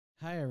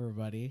Hi,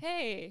 everybody,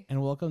 Hey.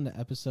 and welcome to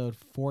episode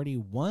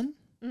 41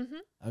 Mm-hmm.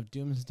 of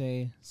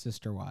Doomsday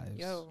Sister Wives.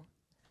 Yo.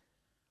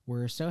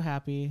 We're so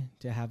happy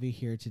to have you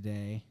here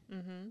today.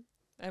 Mm-hmm.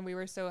 And we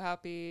were so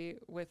happy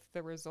with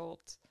the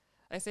result.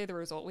 I say the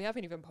result. We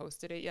haven't even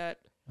posted it yet,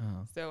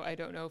 Oh, so I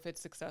don't know if it's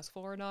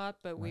successful or not.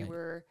 But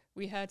Right.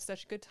 we had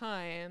such a good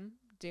time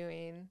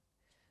doing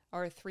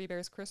our Three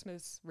Bears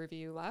Christmas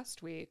review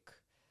last week.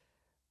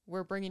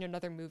 We're bringing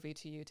another movie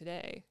to you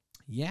today.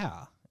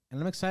 yeah, and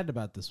I'm excited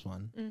about this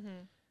one.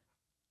 Mm-hmm.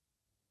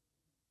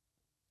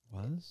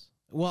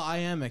 Well, I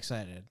am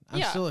excited.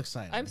 I'm still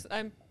excited.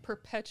 I'm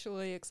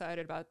perpetually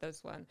excited about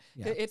this one.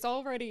 Yeah. It's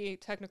already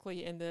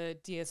technically in the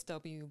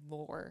DSW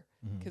lore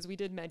Mhm. because we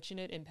did mention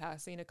it in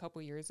passing a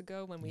couple years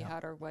ago when we Yeah.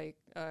 had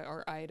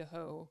our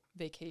Idaho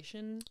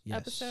vacation Yes.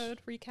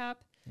 episode recap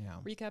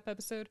Yeah.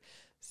 episode.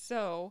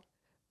 So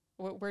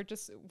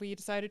we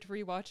decided to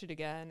rewatch it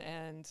again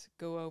and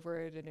go over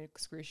it in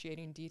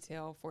excruciating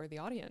detail for the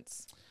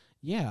audience.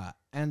 Yeah,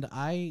 and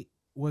I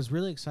was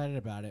really excited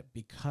about it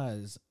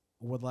because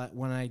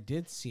when I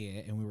did see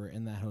it and we were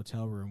in that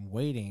hotel room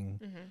waiting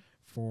Mm-hmm.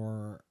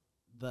 for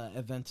the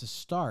event to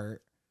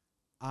start,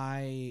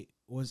 I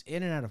was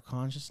in and out of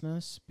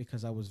consciousness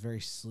because I was very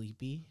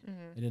sleepy.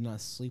 Mm-hmm. I did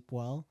not sleep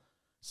well.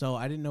 So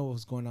I didn't know what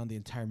was going on the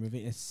entire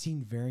movie. It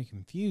seemed very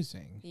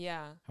confusing.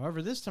 Yeah.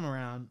 However, this time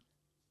around,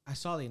 I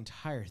saw the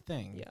entire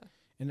thing. Yeah.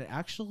 And it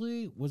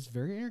actually was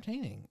very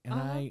entertaining. And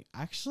Uh-huh. I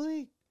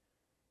actually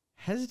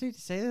hesitate to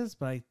say this,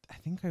 but I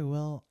think I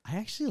will. I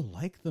actually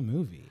like the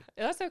movie.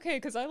 That's okay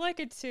because I like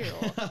it too.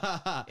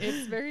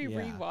 It's very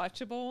Yeah.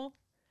 rewatchable,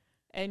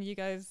 and you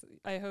guys,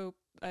 I hope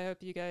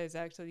you guys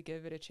actually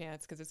give it a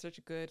chance because it's such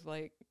a good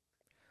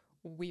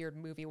weird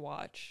movie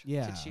watch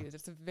Yeah. to choose.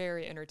 It's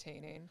very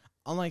entertaining.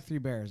 Unlike Three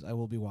Bears, I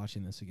will be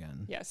watching this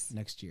again Yes,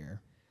 next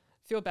year.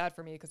 feel bad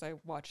for me because I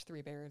watched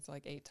Three Bears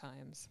like 8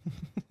 times,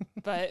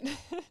 but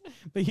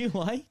But you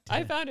liked it.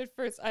 I found it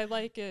first. I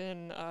like it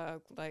in I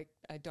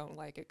don't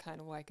like it, kind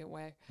of like it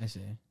way. I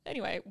see.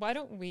 Anyway, why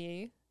don't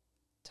we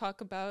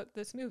talk about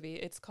this movie?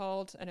 It's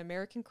called An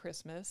American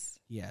Christmas.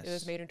 Yes. It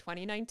was made in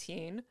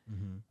 2019.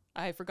 Mm-hmm.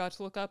 I forgot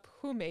to look up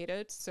who made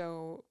it,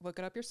 so look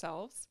it up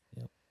yourselves.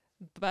 Yep.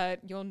 But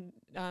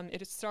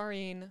it is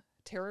starring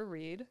Tara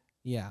Reid.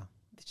 Yeah.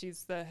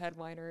 She's the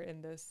headliner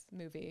in this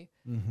movie,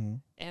 Mm-hmm.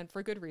 and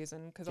for good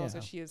reason, because also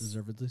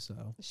deservedly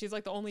so. she's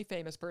like the only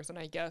famous person,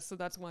 I guess. So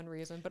that's one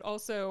reason. But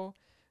also,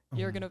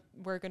 we're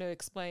gonna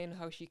explain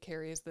how she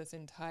carries this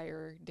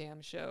entire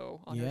damn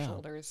show on her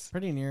shoulders.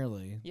 Pretty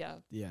nearly. Yeah.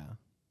 Yeah.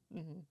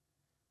 Mm-hmm.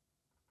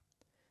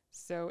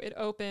 So it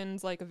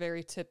opens like a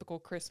very typical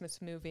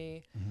Christmas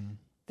movie. Mm-hmm.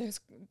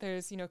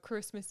 There's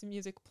Christmas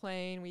music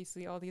playing. We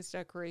see all these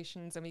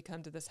decorations, and we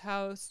come to this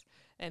house,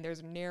 and there's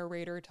a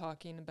narrator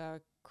talking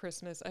about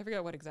Christmas. I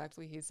forget what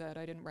exactly he said.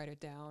 I didn't write it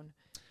down.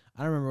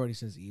 I don't remember what he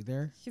says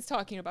either. He's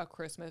talking about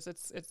Christmas.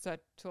 It's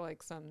set to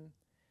like some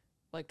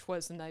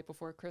 'twas the night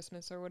before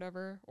Christmas or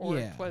whatever. Or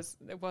Yeah.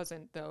 it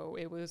wasn't though.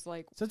 It was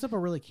like Sets up a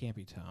really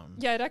campy tone.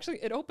 yeah.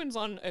 It opens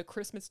on a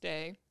Christmas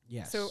day.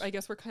 Yes. So I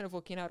guess we're kind of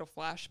looking at a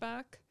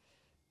flashback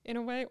in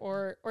a way,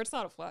 or it's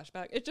not a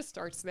flashback. It just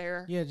starts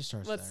there. Yeah, it just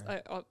starts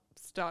there. I'll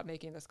stop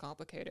making this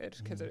complicated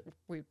because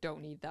we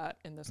don't need that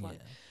in this one.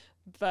 Yeah.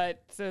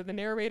 But so the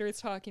narrator is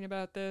talking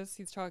about this.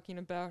 He's talking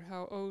about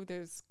how,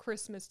 there's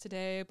Christmas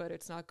today, but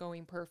it's not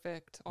going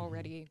perfect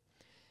already.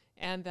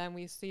 And then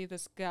we see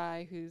this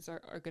guy who's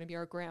going to be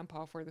our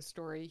grandpa for the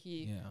story.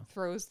 He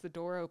throws the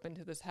door open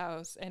to this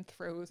house and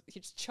he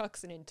just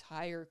chucks an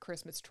entire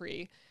Christmas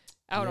tree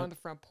out on the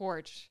front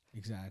porch.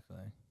 Exactly.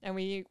 And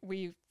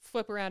we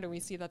flip around and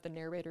we see that the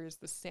narrator is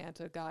the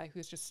Santa guy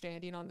who's just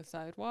standing on the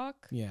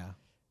sidewalk. Yeah.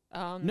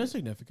 No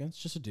significance,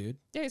 just a dude.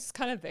 Yeah, he's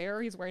kind of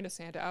there. He's wearing a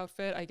Santa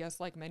outfit, I guess,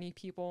 like many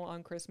people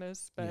on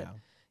Christmas. But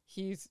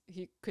he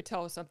could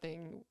tell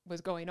something was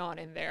going on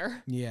in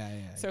there.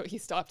 Yeah. So he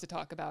stopped to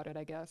talk about it,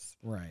 I guess.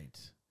 Right.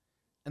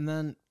 And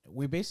then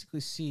we basically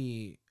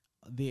see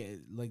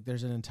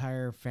there's an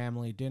entire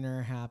family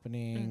dinner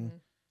happening.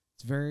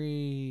 It's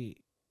very,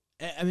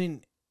 I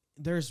mean,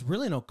 there's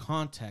really no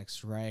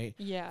context, right?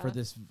 Yeah. For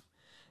this,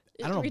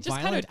 I don't know, we just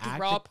kind of violent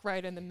drop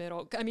right in the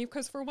middle. I mean,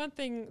 because for one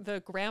thing,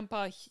 the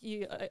grandpa,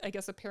 I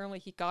guess apparently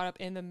he got up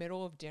in the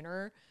middle of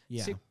dinner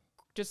to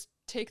just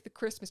take the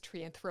Christmas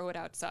tree and throw it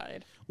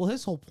outside. Well,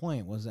 his whole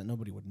point was that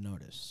nobody would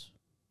notice.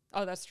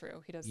 Oh, that's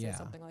true. He does say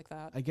something like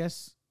that. I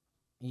guess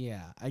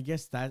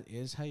that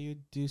is how you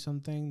do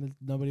something that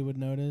nobody would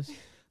notice.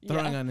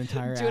 Throwing an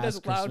entire do it as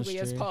Christmas loudly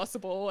as tree.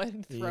 possible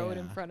and throw it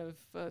in front of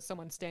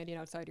someone standing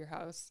outside your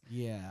house.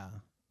 Yeah.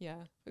 Yeah.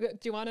 Do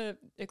you want to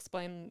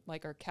explain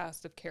like our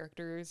cast of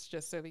characters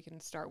just so we can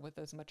start with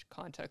as much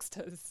context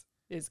as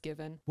is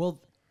given? Well,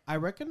 I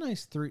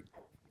recognized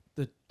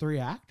the three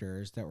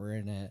actors that were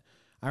in it.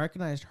 I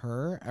recognized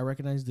her. I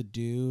recognized the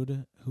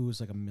dude who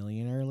was like a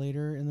millionaire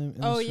later in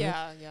the Oh, script.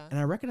 yeah. And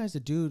I recognized the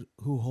dude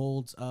who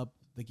holds up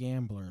the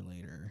gambler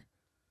later.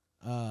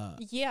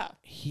 Yeah,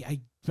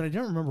 but I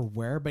don't remember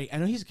where. But I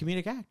know he's a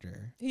comedic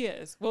actor. he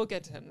is. We'll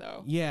get to him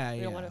though. Yeah, We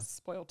yeah. don't want to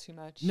spoil too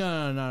much.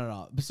 No, not at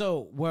all.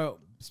 So, well,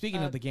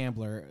 speaking of the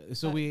gambler,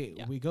 so we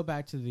go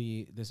back to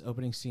this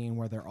opening scene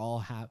where they're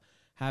all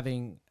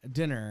having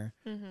dinner,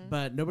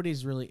 but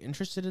nobody's really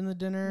interested in the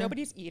dinner.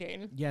 Nobody's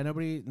eating. Yeah,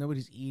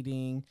 nobody's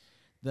eating.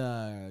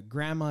 The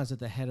grandma's at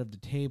the head of the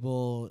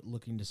table,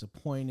 looking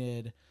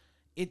disappointed.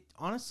 It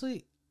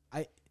honestly,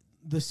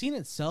 the scene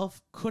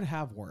itself could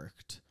have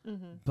worked,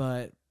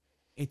 but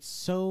it's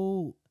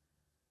so.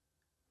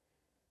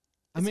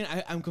 I mean,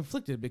 I'm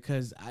conflicted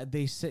because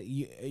they said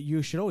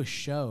you should always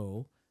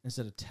show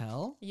instead of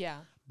tell. Yeah.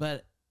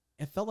 But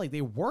it felt like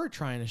they were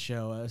trying to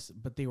show us,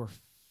 but they were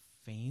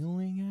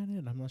failing at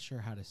it. I'm not sure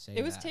how to say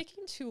it was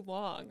taking too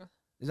long.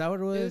 Is that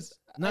what it was?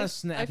 Not as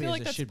snappy I feel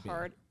like as it should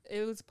part.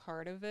 It was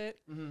part of it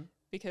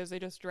because they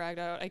just dragged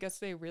out. I guess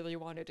they really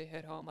wanted to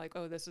hit home, like,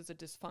 oh, this is a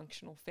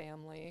dysfunctional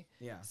family.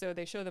 Yeah. So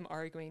they show them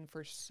arguing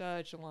for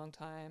such a long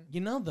time.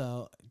 You know,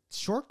 though,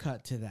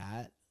 shortcut to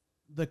that,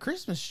 the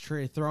Christmas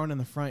tree thrown in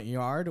the front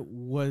yard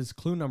was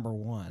clue number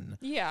 1.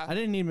 Yeah. I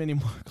didn't need many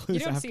more clues.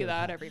 You don't see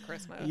that every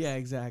Christmas. Yeah,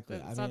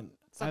 exactly.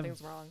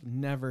 Something's wrong.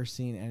 Never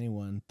seen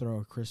anyone throw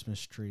a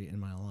Christmas tree in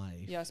my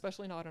life. Yeah,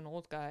 especially not an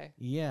old guy.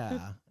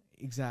 Yeah,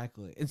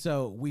 exactly. And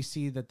so we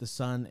see that the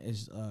son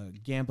is a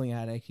gambling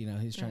addict. You know,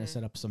 he's trying to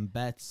set up some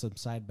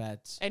side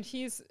bets. And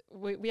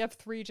we have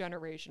 3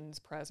 generations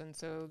present.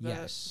 So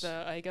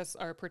the I guess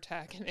our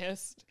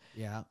protagonist,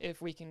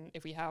 if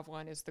we have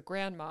one, is the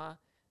grandma,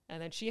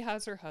 and then she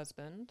has her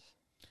husband.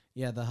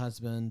 Yeah, the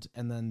husband,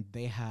 and then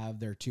they have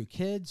their 2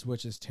 kids,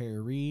 which is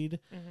Tara Reid,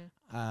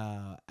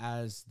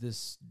 as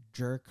this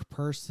jerk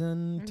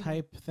person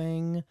type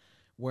thing,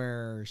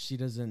 where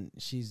she's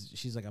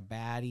like a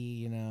baddie,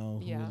 you know,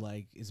 who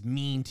like is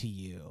mean to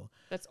you.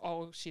 That's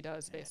all she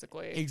does,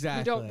 basically.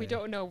 Exactly. We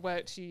don't know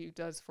what she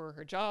does for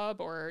her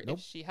job or if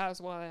she has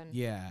one.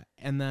 Yeah,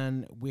 and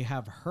then we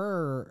have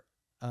her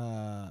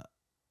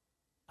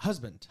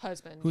husband,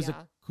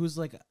 who's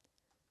like.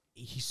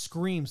 He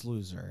screams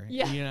loser.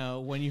 Yeah. You know,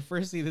 when you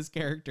first see this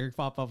character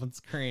pop up on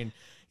screen,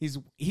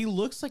 he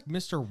looks like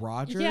Mr.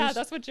 Rogers. Yeah,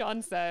 that's what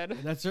John said.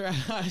 That's right.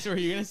 So are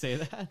you gonna say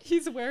that?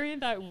 He's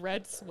wearing that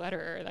red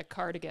sweater, that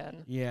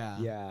cardigan. Yeah.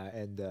 Yeah,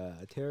 and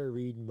Tara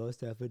Reid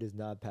most definitely does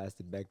not pass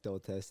the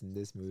Bechdel test in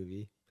this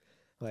movie.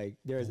 Like,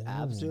 there's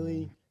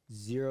absolutely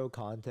zero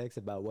context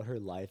about what her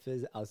life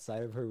is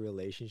outside of her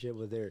relationship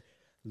with her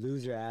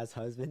loser ass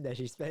husband that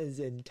she spends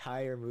the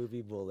entire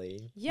movie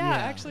bullying. Yeah,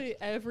 actually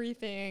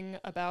everything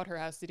about her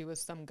has to do with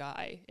some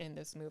guy in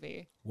this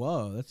movie.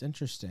 Whoa, that's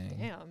interesting.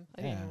 Damn,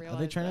 I didn't realize.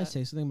 Are they trying to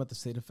say something about the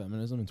state of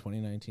feminism in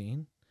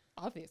 2019?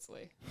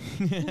 Obviously.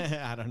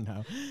 I don't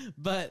know.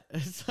 But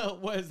so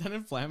was that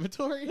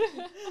inflammatory?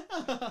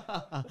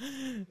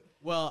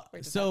 Well,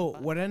 so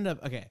what ended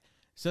up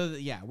so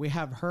we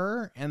have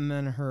her and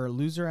then her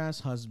loser ass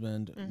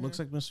husband looks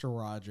like Mr.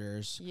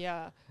 Rogers.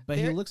 Yeah. But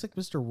he looks like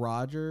Mr.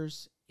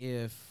 Rogers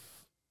if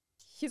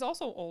he's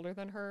also older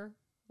than her,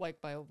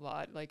 like by a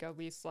lot. Like at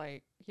least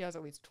he has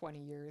at least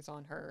 20 years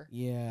on her.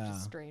 Yeah. Which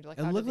is strange. Like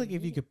it looked like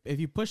if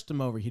you pushed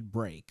him over, he'd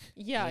break.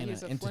 Yeah,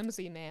 he's a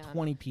flimsy man.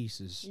 20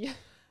 pieces. Yeah.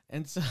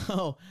 And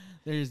so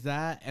there's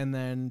that, and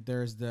then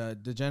there's the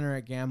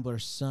degenerate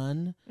gambler's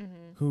son,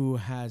 who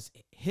has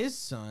his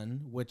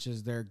son, which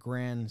is their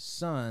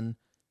grandson,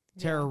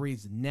 Tara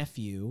Reid's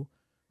nephew,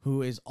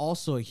 who is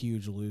also a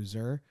huge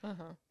loser.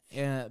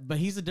 But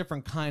he's a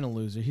different kind of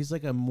loser. He's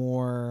like a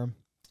more,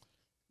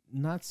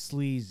 not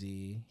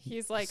sleazy.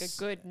 He's like a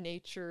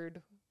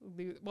good-natured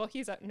loser. Well,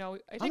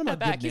 I take that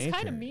back. He's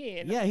kind of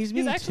mean. Yeah, he's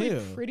mean too. He's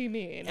actually pretty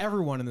mean.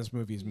 Everyone in this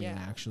movie is mean,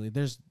 actually.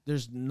 There's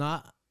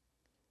not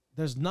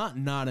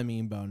a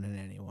mean bone in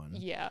anyone.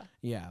 Yeah.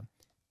 Yeah.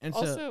 And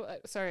also,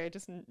 sorry, I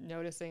just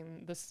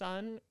noticing the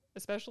son,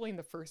 especially in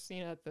the first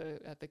scene at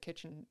the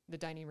kitchen, the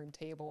dining room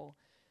table.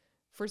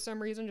 For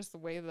some reason, just the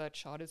way that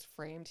shot is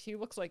framed, he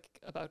looks like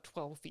about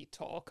 12 feet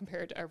tall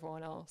compared to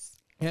everyone else.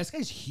 Yeah, this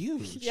guy's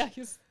huge. Yeah,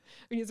 he's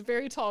a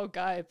very tall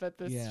guy, but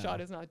this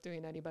shot is not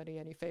doing anybody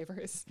any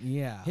favors.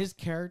 Yeah. His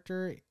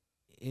character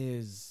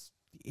is,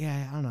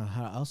 I don't know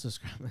how else to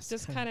describe this.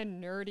 Just kind of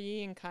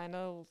nerdy and kind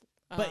of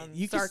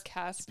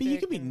sarcastic. But you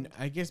could be,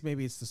 I guess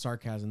maybe it's the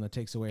sarcasm that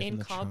takes away from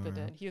the charm.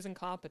 Incompetent. He's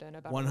incompetent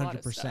about 100%. A lot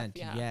of stuff.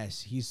 Yeah.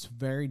 Yes, he's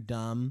very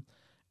dumb.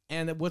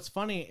 And what's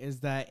funny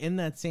is that in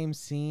that same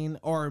scene,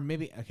 or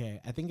maybe,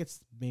 I think it's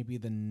maybe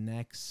the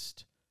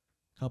next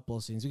couple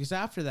of scenes, because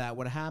after that,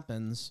 what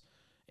happens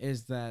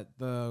is that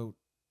the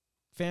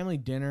family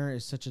dinner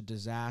is such a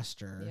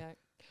disaster. Yeah.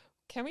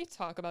 Can we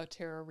talk about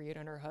Tara Reid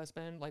and her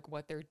husband, like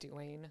what they're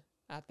doing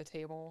at the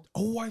table?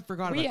 Oh, I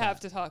forgot about that. We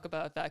have to talk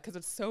about that because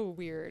it's so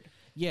weird.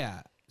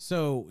 Yeah.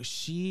 So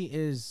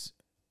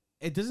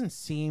it doesn't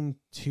seem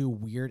too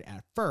weird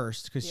at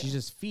first because she's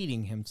just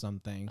feeding him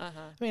something. I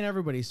mean,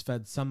 everybody's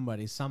fed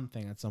somebody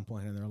something at some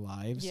point in their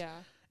lives. Yeah.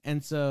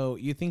 And so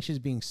you think she's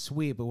being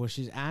sweet, but what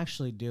she's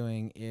actually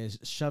doing is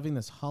shoving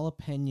this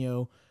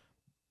jalapeno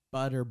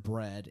butter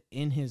bread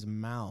in his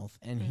mouth,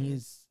 and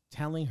he's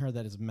telling her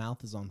that his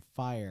mouth is on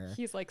fire.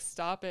 He's like,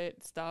 stop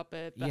it, stop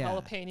it. The Yeah.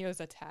 jalapeno's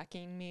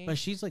attacking me. But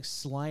she's like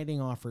sliding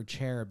off her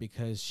chair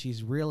because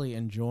she's really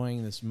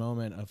enjoying this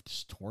moment of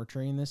just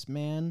torturing this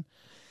man.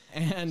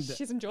 And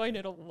she's enjoying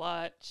it a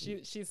lot.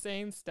 She's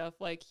saying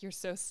stuff like, you're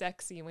so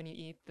sexy when you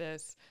eat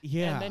this.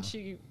 yeah. And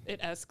then it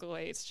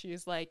escalates.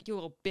 She's like, you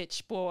little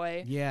bitch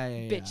boy. Yeah.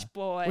 Bitch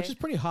boy. Which is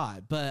pretty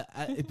hot. But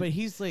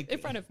he's like. In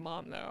front of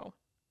mom, though.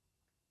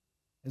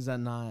 Is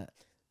that not?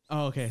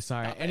 Oh, okay.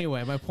 Sorry.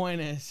 Anyway, my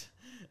point is,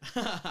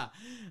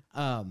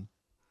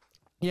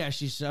 yeah,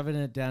 she's shoving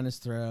it down his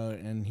throat,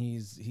 and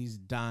he's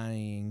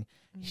dying.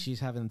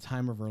 She's having the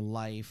time of her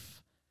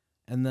life,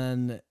 and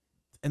then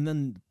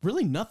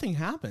really nothing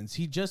happens.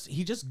 He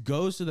just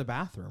goes to the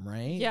bathroom,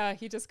 right? Yeah,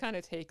 he just kind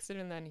of takes it,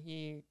 and then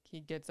he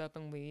gets up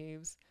and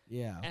leaves.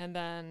 Yeah. And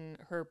then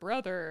her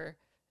brother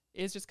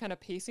is just kind of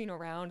pacing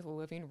around the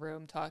living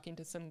room talking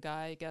to some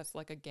guy, I guess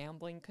like a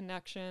gambling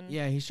connection.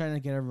 Yeah, he's trying to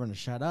get everyone to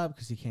shut up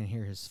because he can't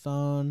hear his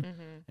phone,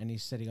 and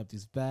he's setting up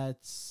these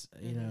bets,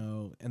 you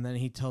know, and then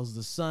he tells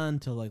the son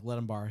to like let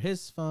him borrow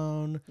his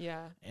phone.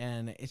 Yeah.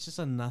 And it's just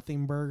a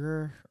nothing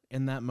burger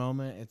in that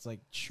moment. It's like,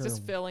 sure.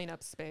 Just filling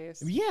up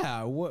space.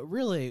 Yeah, what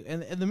really?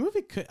 And the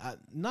movie could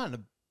not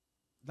in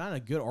a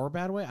good or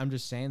bad way. I'm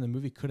just saying the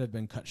movie could have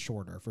been cut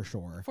shorter for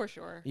sure. For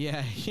sure.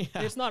 Yeah.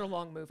 It's not a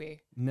long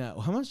movie. No.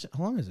 How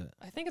long is it?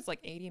 I think it's like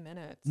 80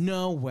 minutes.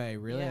 No way.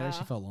 Really? Yeah. It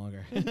actually felt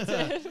longer. All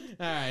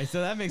right.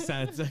 So that makes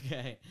sense.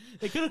 Okay.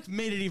 They could have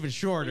made it even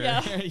shorter.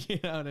 Yeah. You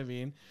know what I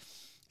mean?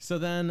 So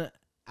then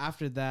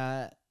after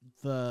that,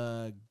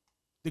 the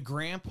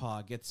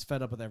grandpa gets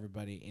fed up with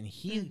everybody, and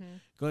he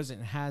goes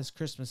and has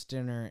Christmas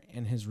dinner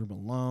in his room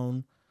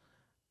alone.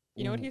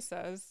 You know what he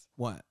says?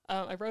 What?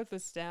 I wrote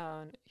this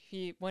down.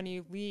 When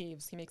he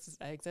leaves, he makes his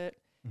exit.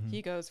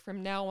 He goes,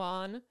 from now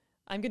on,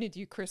 I'm going to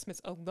do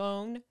Christmas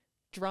alone,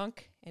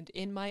 drunk, and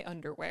in my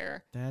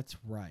underwear. That's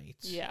right.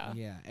 Yeah.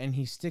 Yeah. And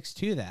he sticks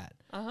to that,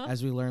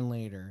 as we learn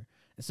later.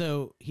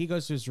 So he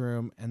goes to his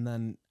room, and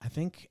then I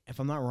think, if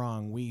I'm not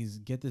wrong, we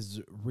get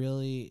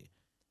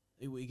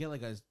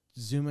like a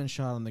zoom in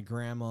shot on the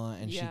grandma,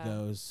 and she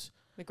goes,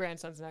 the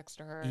grandson's next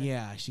to her.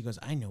 yeah, she goes,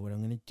 I know what I'm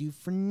going to do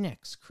for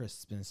next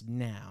Christmas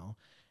now.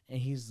 And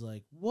he's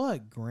like,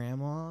 what,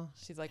 grandma?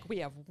 She's like, we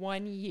have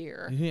 1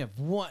 year. We have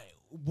one,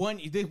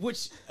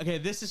 which, okay,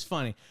 this is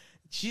funny.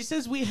 She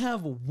says we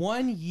have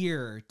 1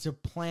 year to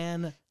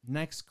plan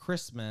next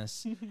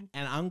Christmas,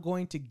 and I'm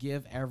going to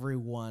give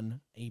everyone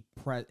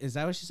is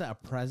that what she said? A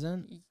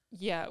present?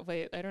 Yeah,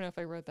 wait, I don't know if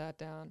I wrote that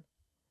down.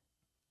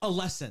 A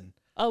lesson.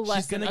 A lesson.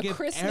 She's going to give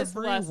Christmas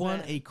everyone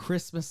lesson. a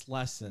Christmas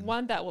lesson.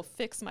 One that will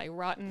fix my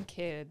rotten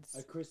kids.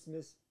 A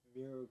Christmas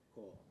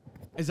miracle.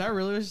 Is that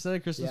really what she said? A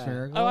Christmas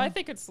miracle? Oh, I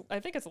think it's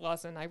a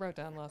lesson. I wrote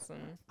down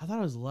lesson. I thought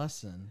it was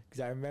lesson. Because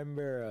I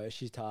remember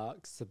she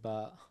talks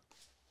about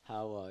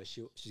how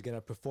she's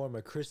gonna perform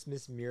a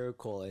Christmas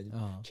miracle and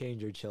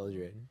change her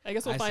children. I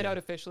guess we'll find out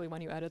officially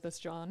when you edit this,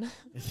 John.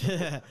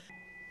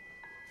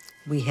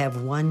 We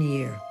have 1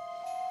 year. What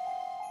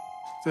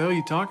the hell are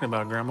you talking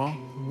about, Grandma?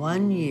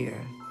 1 year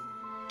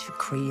to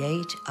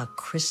create a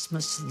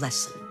Christmas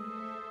lesson.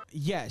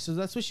 Yeah, so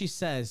that's what she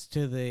says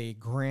to the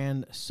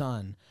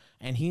grandson,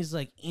 and he's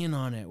like in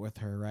on it with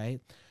her,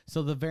 right?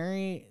 So the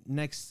very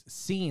next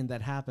scene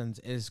that happens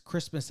is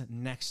Christmas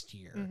next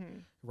year,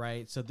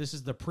 right? So this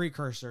is the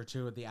precursor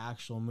to the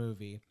actual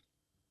movie.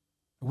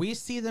 We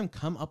see them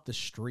come up the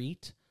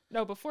street.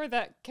 No, before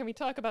that, can we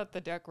talk about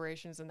the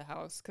decorations in the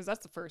house? Because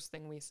that's the first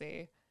thing we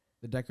see.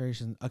 The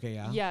decorations, okay,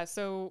 yeah. Yeah,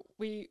 so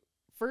we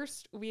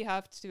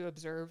have to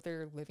observe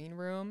their living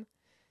room.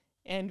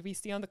 And we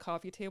see on the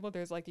coffee table,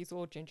 there's like these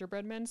little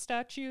gingerbread men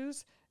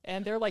statues,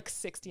 and they're like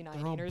 69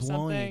 They're all or blowing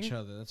something. each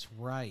other. That's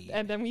right.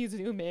 And then we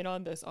zoom in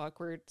on this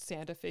awkward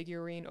Santa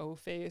figurine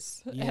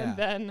O-face. Yeah.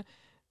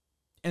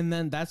 And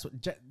then that's what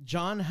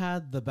John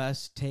had the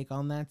best take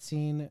on that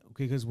scene,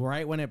 because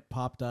right when it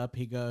popped up,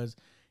 he goes,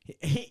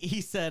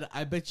 he said,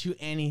 I bet you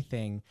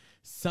anything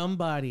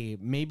somebody,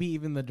 maybe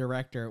even the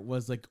director,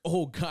 was like,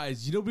 oh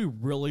guys, you know what'd be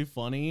really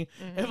funny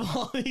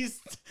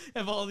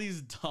if all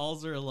these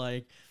dolls are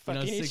like,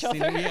 fucking you know, each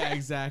 16, other. yeah,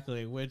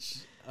 exactly, which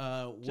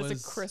just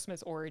was a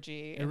Christmas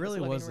orgy. it in really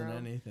this living wasn't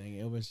room. anything.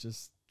 It was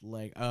just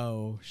like,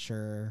 oh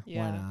sure, why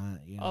Yeah.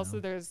 not, you know? Also,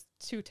 there's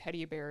two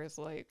teddy bears,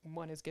 like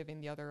one is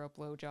giving the other a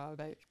blowjob.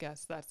 I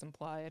guess that's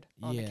implied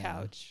on the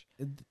couch.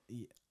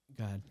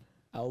 God,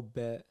 I'll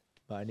bet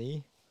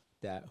money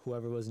that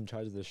whoever was in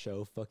charge of the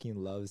show fucking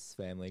loves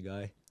Family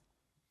Guy.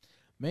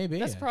 maybe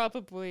That's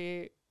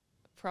probably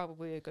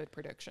a good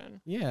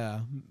prediction. yeah,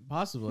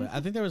 possibly. I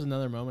think there was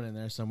another moment in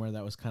there somewhere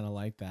that was kind of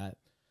like that.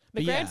 The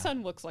But yeah.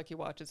 grandson looks like he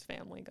watches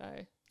Family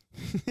Guy.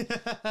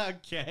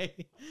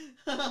 Okay.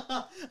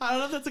 I don't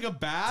know if that's like a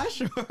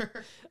bash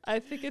or I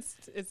think it's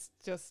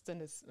just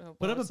in his.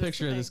 put up a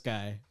picture of this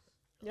guy.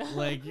 Yeah.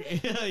 Like, you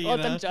Let know,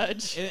 them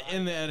judge.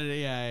 in the edit.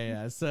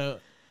 Yeah. So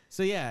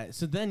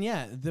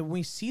then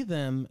we see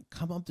them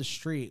come up the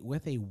street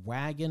with a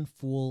wagon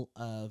full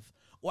of.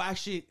 Well,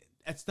 actually,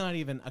 it's not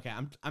even okay.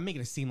 I'm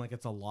making it seem like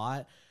it's a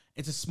lot.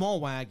 It's a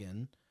small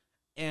wagon,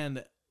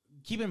 and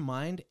keep in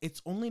mind,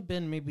 it's only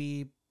been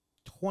maybe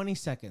 20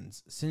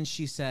 seconds since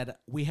she said,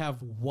 we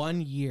have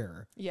 1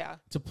 year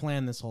to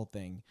plan this whole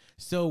thing.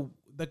 So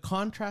the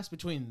contrast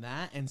between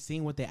that and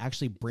seeing what they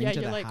actually bring to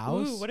you're the like,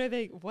 house.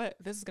 ooh, what?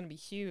 This is going to be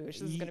huge.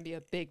 This is going to be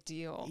a big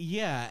deal.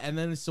 Yeah. And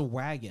then it's a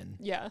wagon.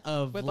 Yeah.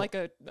 Of with like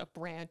a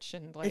branch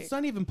and like. It's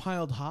not even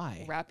piled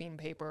high. Wrapping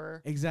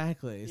paper.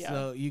 Exactly. Yeah.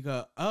 So you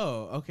go,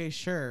 oh, okay,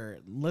 sure.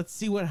 Let's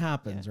see what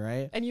happens,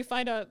 right? And you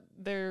find out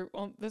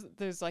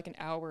there's like an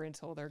hour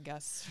until their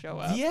guests show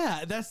up.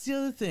 Yeah, that's the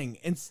other thing.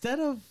 Instead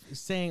of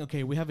saying,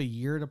 okay, we have a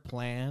year to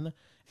plan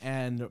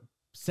and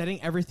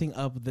setting everything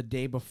up the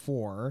day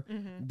before,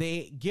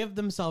 they give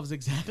themselves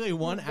exactly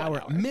 1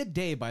 hour.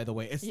 Midday, by the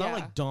way. It's not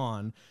like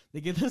dawn. They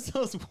give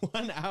themselves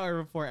 1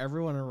 hour before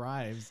everyone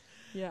arrives.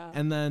 Yeah.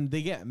 And then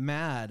they get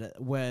mad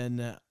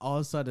when all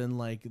of a sudden,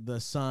 like, the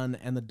son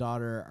and the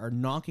daughter are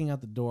knocking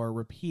at the door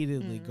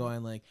repeatedly,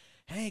 going like,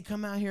 hey,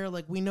 come out here.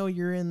 Like, we know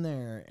you're in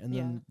there. And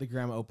then the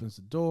grandma opens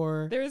the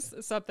door. There's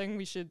something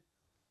we should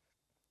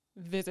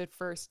visit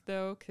first,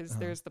 though, because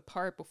there's the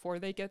part before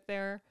they get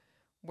there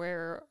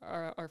where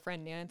our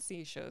friend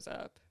Nancy shows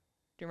up.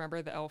 Do you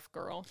remember the elf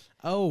girl?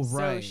 Oh,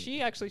 right. So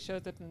she actually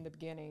shows up in the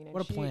beginning, and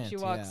What a plant, she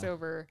walks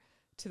over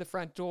to the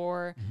front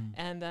door,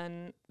 and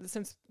then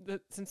since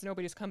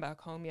nobody's come back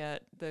home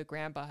yet, the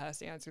grandpa has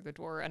to answer the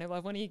door. And I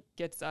love when he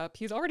gets up.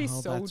 He's already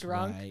so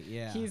drunk. Right,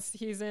 yeah.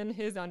 He's in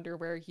his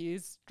underwear.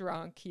 He's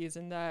drunk. He's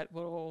in that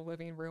little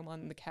living room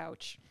on the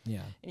couch.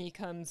 Yeah. And he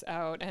comes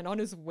out, and on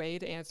his way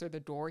to answer the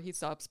door, he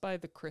stops by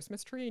the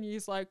Christmas tree, and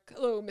he's like,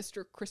 "Hello,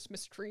 Mr.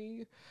 Christmas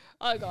Tree.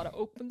 I gotta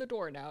open the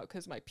door now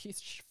because my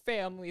peace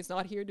family's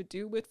not here to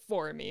do it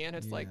for me." And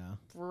it's like,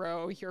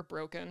 bro, you're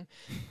broken.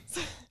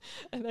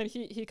 And then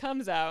he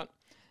comes out,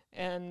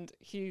 and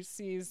he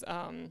sees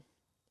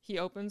he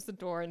opens the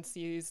door and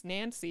sees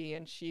Nancy,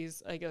 and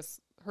she's, I guess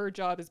her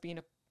job is being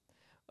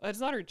it's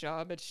not her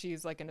job, but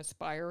she's like an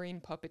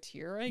aspiring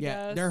puppeteer, I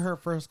guess. Yeah, they're her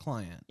first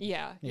client.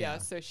 Yeah.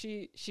 So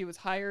she was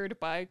hired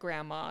by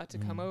grandma to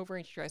come over,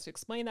 and she tries to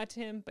explain that to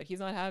him, but he's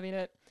not having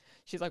it.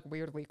 She's like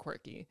weirdly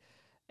quirky.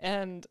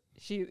 And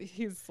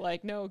he's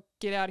like, "No,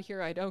 get out of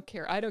here. I don't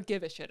care. I don't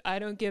give a shit. I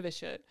don't give a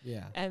shit."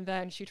 Yeah. And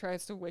then she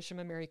tries to wish him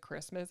a Merry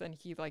Christmas, and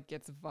he like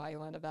gets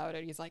violent about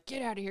it. He's like,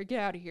 "Get out of here. Get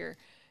out of here."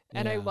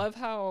 And I love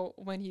how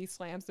when he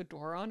slams the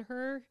door on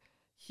her,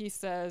 he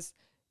says,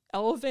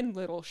 "Elven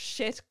little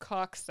shit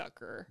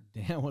cocksucker."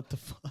 Damn, what the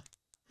fuck?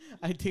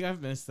 I think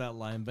I've missed that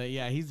line, but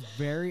yeah, he's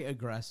very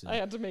aggressive. I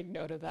had to make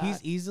note of that.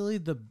 He's easily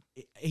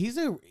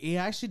he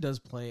actually does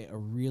play a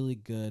really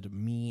good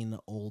mean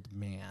old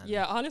man.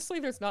 Yeah, honestly,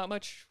 there's not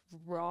much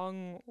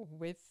wrong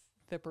with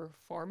the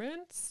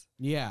performance.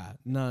 Yeah,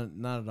 no,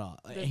 not at all.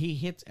 He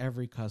hits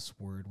every cuss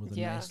word with a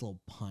nice little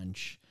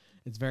punch.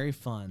 It's very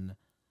fun.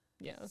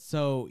 Yeah.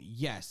 So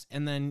yes,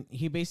 and then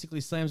he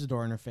basically slams the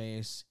door in her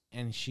face,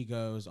 and she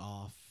goes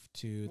off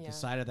to the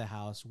side of the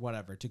house,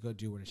 whatever, to go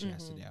do what she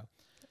has to do.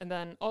 And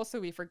then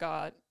also we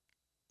forgot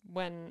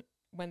when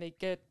they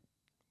get,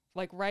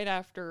 like, right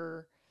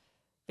after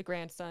the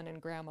grandson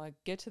and grandma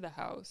get to the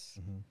house,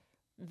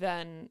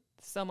 then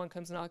someone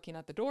comes knocking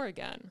at the door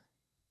again.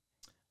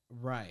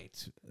 Right.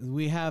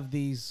 We have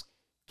these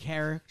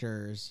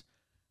characters,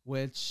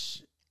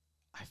 which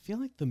I feel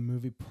like the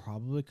movie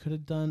probably could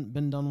have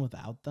been done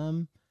without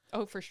them.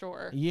 Oh, for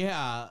sure.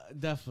 Yeah,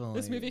 definitely.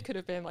 This movie could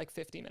have been like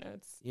 50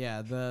 minutes.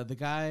 Yeah, the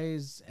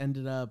guys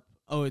ended up.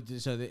 Oh,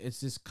 so it's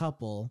this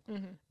couple,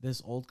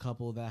 this old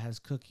couple that has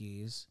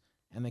cookies,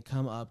 and they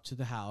come up to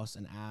the house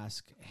and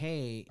ask,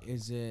 "Hey,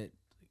 is it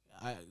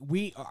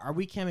we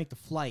can't make the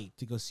flight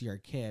to go see our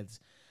kids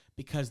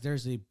because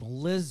there's a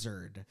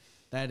blizzard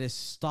that is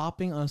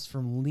stopping us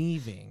from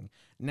leaving."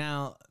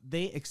 Now,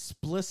 they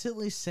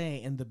explicitly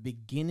say in the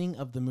beginning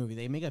of the movie,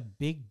 they make a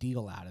big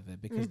deal out of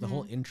it because the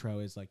whole intro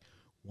is like,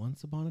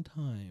 once upon a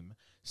time,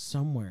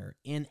 somewhere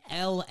in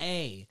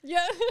L.A.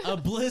 Yeah. A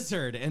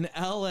blizzard in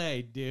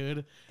L.A.,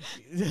 dude.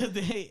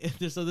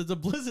 So there's a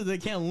blizzard, they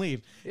can't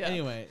leave. Yeah.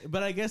 Anyway,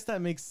 but I guess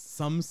that makes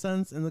some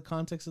sense in the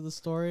context of the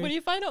story. When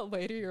you find out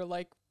later, you're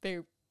like,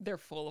 they're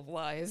full of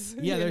lies.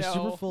 Yeah, they're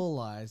super full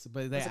of lies.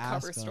 But they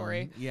ask them,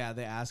 story. Yeah,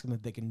 they ask them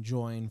if they can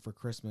join for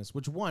Christmas,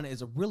 which one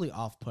is a really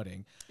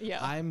off-putting. Yeah,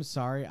 I'm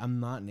sorry, I'm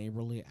not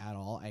neighborly at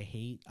all.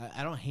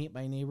 I don't hate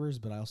my neighbors,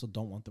 but I also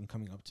don't want them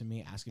coming up to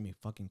me asking me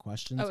fucking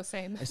questions. Oh,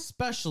 same.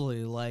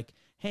 Especially like,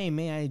 "Hey,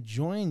 may I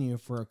join you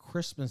for a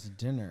Christmas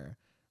dinner?"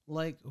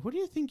 Like, who do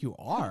you think you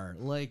are?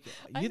 Like,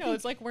 I know,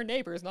 it's like we're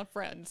neighbors, not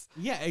friends.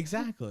 Yeah,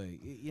 exactly.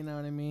 You know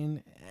what I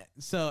mean?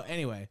 So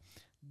anyway,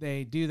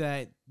 they do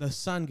that. The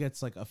son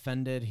gets like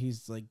offended.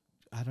 He's like,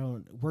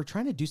 we're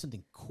trying to do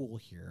something cool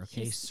here.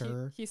 Okay,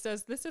 sir. He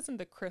says, "This isn't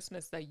the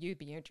Christmas that you'd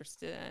be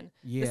interested in.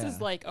 Yeah. This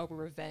is like a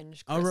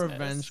revenge Christmas." A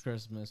revenge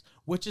Christmas,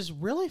 which is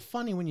really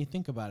funny when you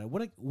think about it.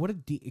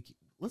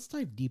 Let's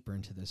dive deeper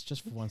into this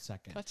just for 1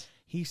 second. What?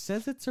 He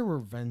says it's a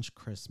revenge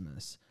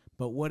Christmas,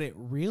 but what it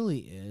really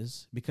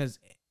is, because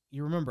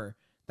you remember,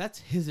 that's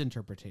his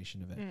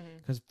interpretation of it.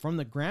 Because from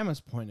the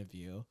grandma's point of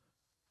view,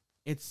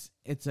 it's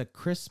a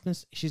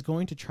Christmas. She's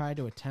going to try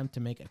to attempt to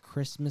make a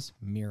Christmas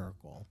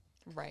miracle.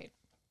 Right.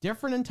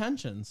 Different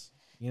intentions.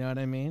 You know what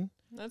I mean?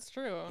 That's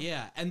true.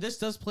 Yeah, and this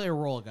does play a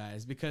role,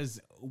 guys, because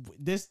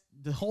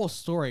the whole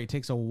story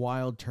takes a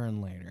wild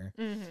turn later.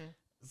 Mm-hmm.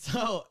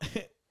 So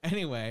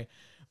anyway,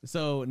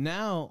 so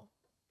now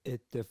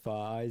It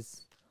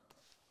defies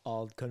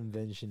all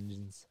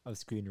conventions of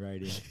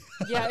screenwriting.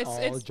 Yeah,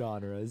 all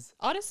genres.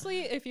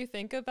 Honestly, if you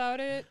think about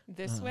it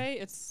this way,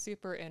 it's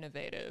super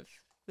innovative.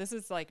 This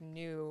is like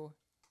new.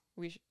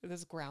 This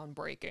is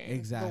groundbreaking.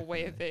 Exactly. The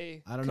way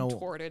they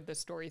contorted the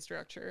story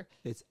structure.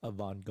 It's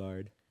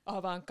avant-garde.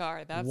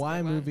 Avant-garde. That's why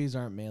the one. movies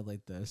aren't made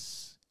like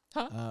this.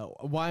 Huh?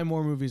 Why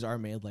more movies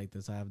aren't made like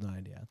this? I have no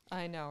idea.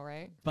 I know,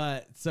 right?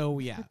 But so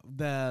yeah,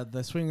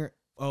 the swinger.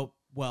 Oh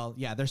well,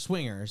 yeah, they're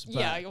swingers. But,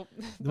 Yeah,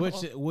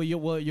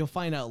 you'll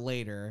find out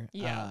later.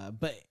 Yeah.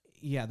 But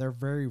yeah, they're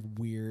very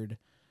weird.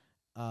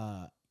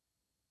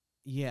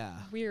 Yeah.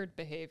 Weird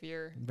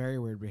behavior. Very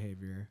weird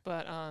behavior.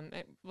 But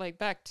like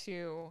back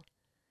to,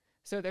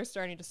 so they're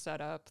starting to set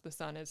up. The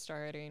son is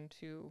starting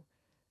to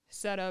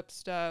set up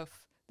stuff.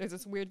 There's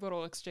this weird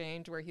little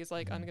exchange where he's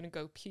like, "I'm gonna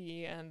go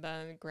pee," and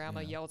then Grandma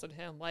yells at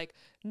him like,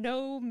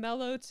 "No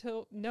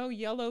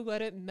yellow,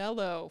 let it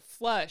mellow,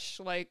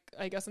 flush." Like,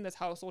 I guess in this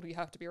household, you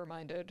have to be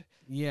reminded.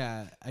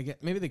 Yeah, I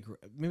get maybe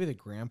the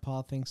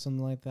grandpa thinks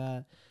something like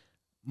that.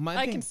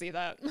 I can see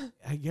that.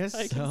 I guess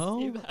I so. can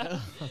see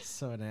that. That's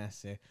so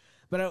nasty.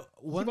 But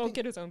He won't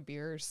get his own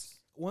beers.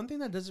 one thing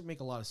that doesn't make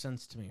a lot of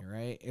sense to me,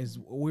 right, is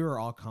we were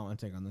all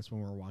commenting on this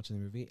when we were watching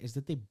the movie, is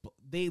that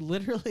they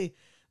literally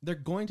they're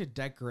going to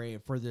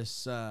decorate for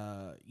this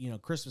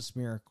Christmas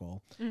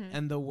miracle,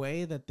 and the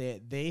way that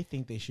they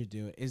think they should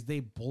do it is they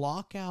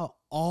block out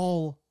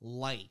all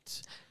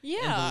light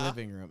in the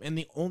living room, and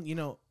the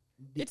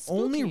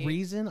only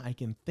reason I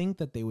can think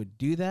that they would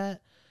do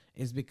that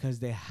is because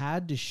they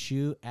had to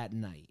shoot at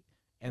night,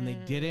 and they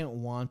didn't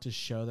want to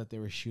show that they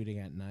were shooting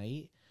at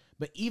night.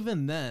 But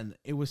even then,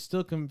 it was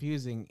still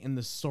confusing in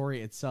the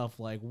story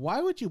itself. Like,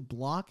 why would you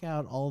block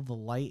out all the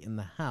light in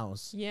the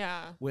house?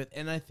 Yeah.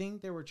 And I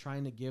think they were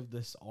trying to give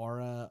this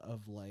aura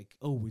of like,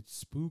 oh, it's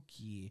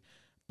spooky.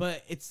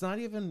 But it's not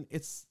even,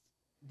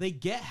 they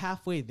get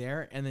halfway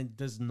there and it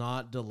does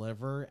not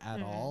deliver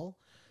at all.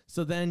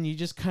 So then you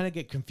just kind of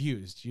get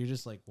confused. You're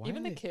just like, why?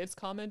 Even the kids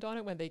comment on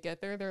it when they get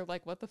there. They're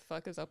like, what the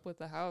fuck is up with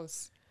the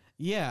house?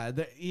 Yeah.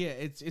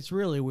 It's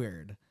really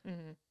weird.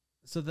 Mm-hmm.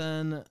 So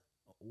then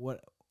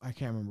what? I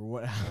can't remember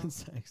what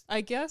happens next. I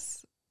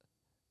guess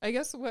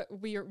what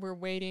we're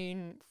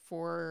waiting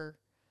for.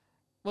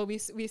 Well, we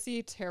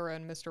see Tara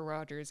and Mr.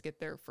 Rogers get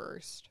there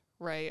first,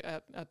 right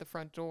at the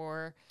front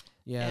door.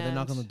 Yeah, they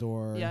knock on the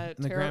door. Yeah, and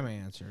the grandma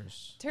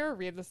answers. Tara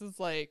Reid, this is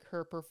like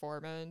her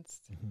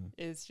performance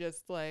is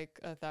just like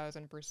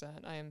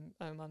 1,000%. I'm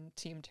on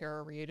Team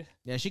Tara Reid.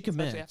 Yeah, she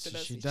commits.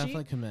 She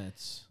definitely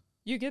commits.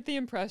 You get the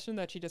impression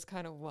that she just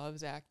kind of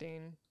loves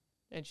acting,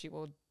 and she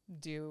will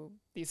do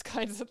these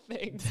kinds of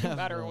things no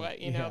matter what,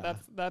 you know.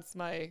 That's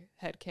my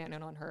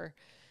headcanon on her.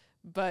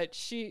 But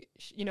she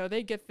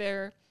they get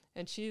there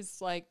and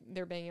she's like,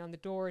 they're banging on the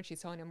door and she's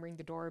telling him ring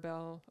the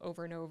doorbell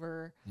over and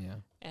over. Yeah.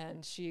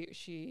 And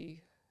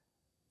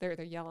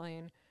they're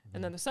yelling.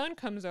 And then the son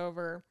comes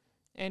over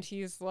and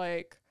he's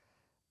like,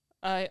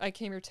 I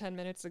came here 10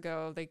 minutes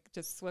ago. They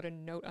just slid a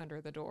note under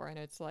the door and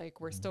it's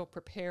like, we're still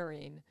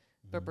preparing,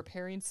 but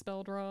preparing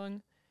spelled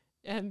wrong.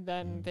 And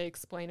then they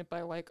explain it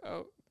by like,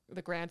 oh,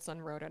 the grandson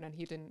wrote it and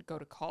he didn't go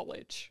to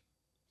college.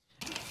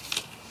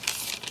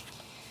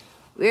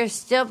 We're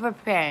still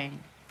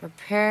preparing.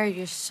 Prepare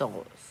your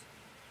souls.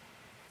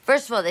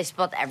 First of all, they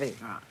spelled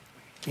everything wrong.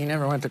 He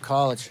never went to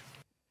college.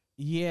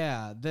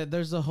 Yeah,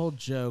 there's a whole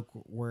joke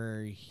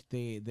where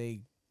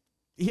they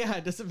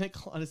it doesn't make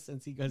a lot of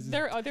sense. He goes,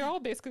 they're all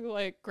basically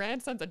like,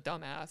 grandson's a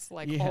dumbass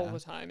all the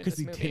time in this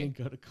movie. Because he didn't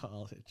go to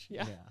college.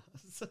 Yeah.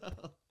 So,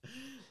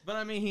 but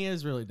I mean, he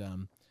is really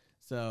dumb.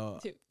 So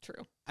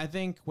true. I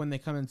think when they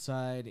come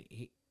inside,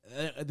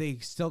 they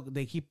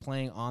keep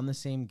playing on the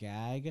same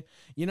gag.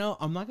 You know,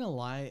 I'm not gonna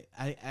lie.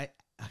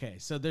 Okay,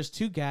 so there's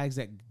two gags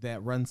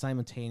that run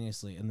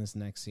simultaneously in this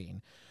next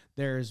scene.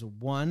 There's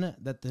one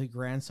that the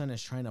grandson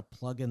is trying to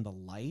plug in the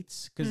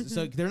lights because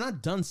so they're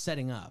not done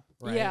setting up,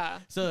 right? Yeah.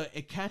 So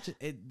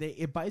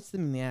it bites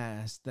them in the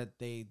ass that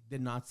they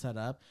did not set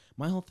up.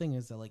 My whole thing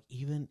is that like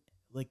even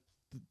like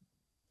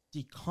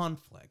the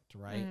conflict,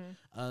 right,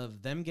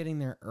 of them getting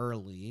there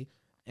early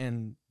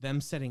and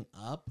them setting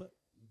up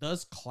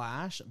does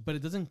clash, but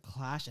it doesn't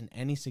clash in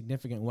any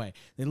significant way.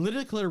 They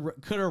literally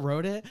could have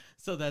wrote it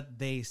so that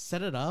they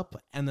set it up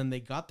and then they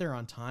got there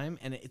on time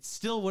and it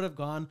still would have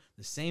gone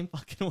the same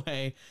fucking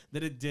way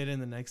that it did in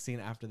the next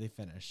scene after they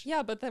finish.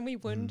 Yeah, but then we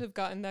wouldn't have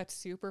gotten that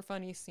super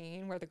funny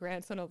scene where the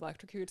grandson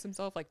electrocutes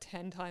himself like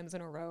 10 times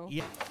in a row.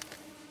 Yeah.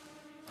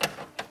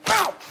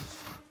 Ow!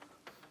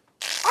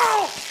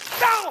 Ow!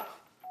 No!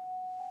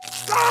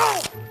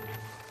 No!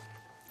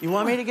 You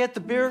want me to get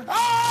the beer?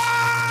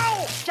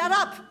 Ow! Shut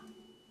up!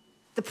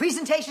 The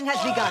presentation has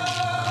begun.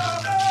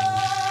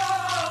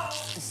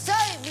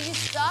 Sorry, will you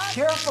stop?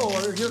 Careful,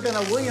 or you're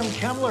going to William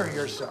Kemmler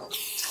yourself.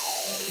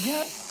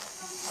 Yeah.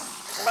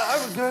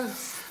 I was good.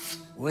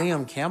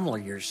 William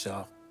Kemmler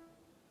yourself.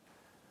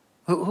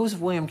 Who's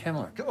William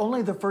Kemmler?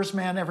 Only the first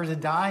man ever to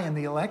die in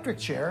the electric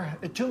chair.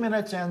 2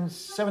 minutes and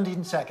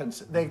 17 seconds.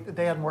 They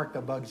hadn't worked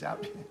the bugs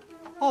out.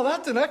 Oh,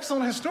 that's an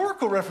excellent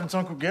historical reference,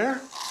 Uncle Gare.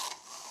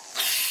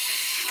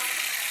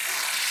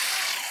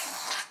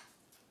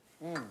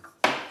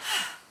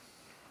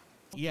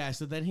 Yeah,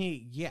 so then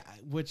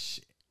which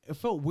it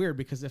felt weird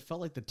because it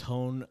felt like the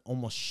tone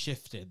almost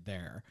shifted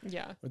there.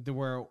 Yeah.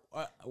 Where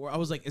I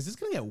was like, is this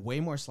going to get way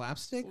more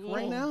slapstick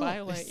right now?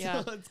 Violent,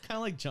 yeah. It's kind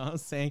of like John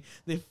saying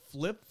they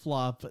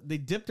flip-flop, they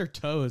dip their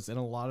toes in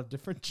a lot of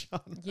different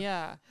genres.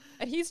 Yeah.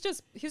 And he's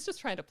just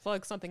trying to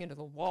plug something into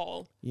the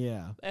wall.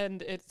 Yeah.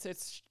 And it's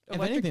If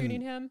electrocuting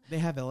anything, him. They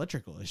have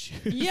electrical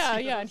issues. Yeah,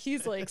 yeah. And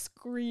he's like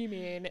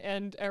screaming,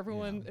 and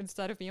everyone,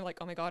 instead of being like,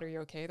 oh my God, are you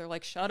okay? They're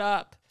like, shut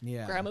up.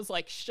 Yeah. Grandma's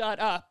like, shut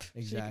up.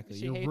 Exactly.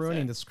 She You're hates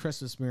ruining it. this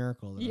Christmas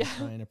miracle that I'm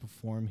trying to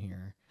perform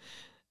here.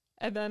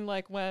 And then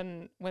like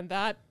when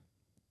that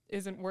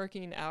isn't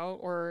working out,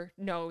 or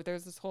no,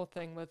 there's this whole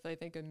thing with, I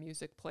think, a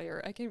music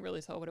player. I can't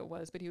really tell what it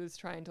was, but he was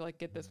trying to like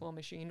get this little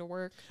machine to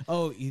work.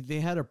 Oh, they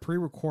had a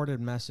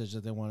pre-recorded message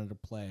that they wanted to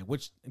play,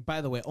 which,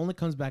 by the way, only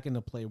comes back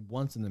into play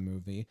once in the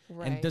movie,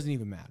 and it doesn't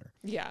even matter.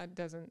 Yeah, it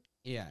doesn't.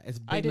 Yeah, it's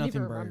Big I didn't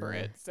Nothing even remember Burger.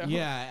 it. So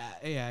Yeah,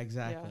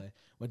 exactly. Yeah.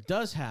 What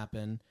does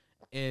happen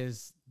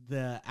is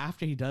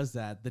after he does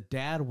that, the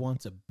dad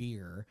wants a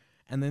beer.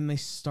 And then they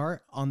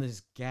start on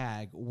this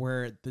gag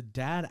where the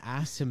dad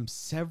asks him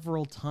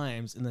several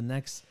times in the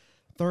next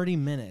 30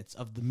 minutes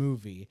of the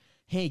movie,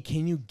 hey,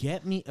 can you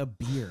get me a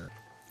beer?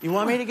 You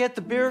want me to get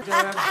the beer?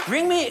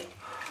 Bring me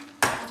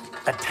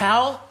a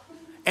towel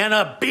and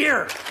a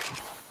beer.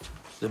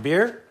 The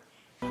beer?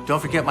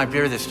 Don't forget my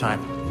beer this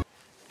time.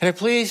 Can I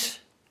please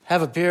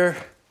have a beer?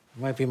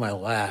 It might be my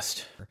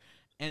last.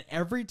 And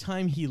every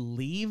time he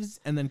leaves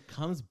and then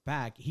comes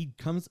back, he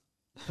come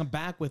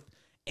back with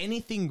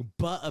anything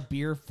but a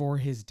beer for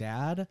his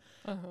dad.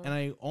 And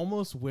I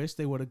almost wish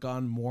they would have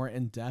gone more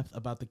in depth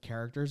about the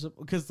characters,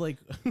 because like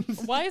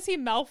why is he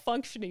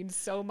malfunctioning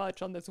so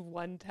much on this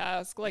one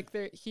task? Like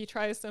he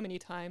tries so many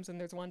times, and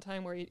there's one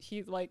time where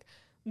he like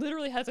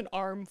literally has an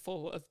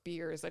armful of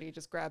beers that he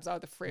just grabs out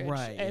of the fridge,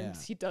 and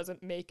he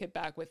doesn't make it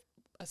back with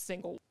a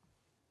single.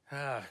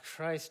 Ah,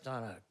 Christ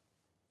on a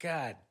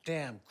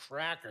goddamn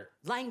cracker.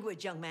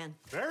 Language, young man.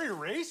 Very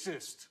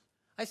racist.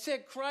 I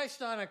said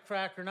Christ on a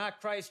cracker, not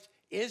Christ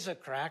is a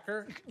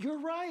cracker. You're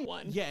right.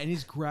 Yeah, and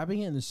he's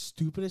grabbing it in the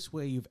stupidest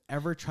way you've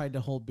ever tried to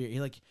hold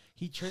beer.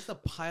 He tries to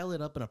pile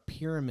it up in a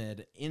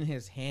pyramid in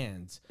his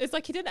hands. It's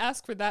like he didn't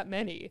ask for that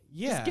many.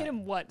 Yeah. Just get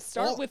him one.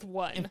 Start with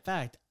one. In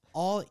fact,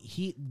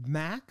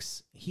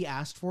 max he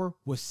asked for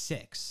was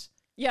 6.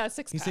 Yeah,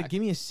 6 He pack. said,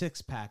 give me a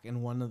 6-pack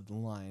in one of the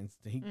lines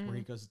that where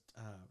he goes,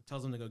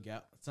 tells him to go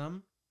get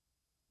some.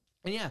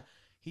 And yeah,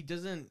 he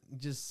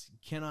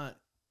cannot,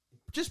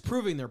 just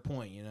proving their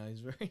point,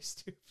 he's very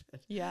stupid.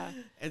 Yeah.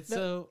 And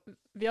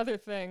the other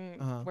thing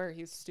where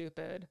he's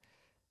stupid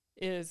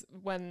is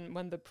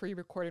when the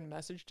pre-recorded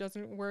message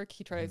doesn't work,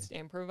 he tries to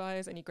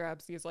improvise, and he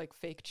grabs these like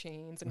fake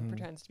chains and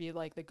pretends to be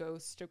like the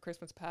ghost of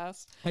Christmas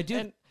past.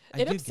 And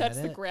it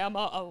upsets the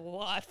grandma a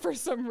lot for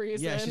some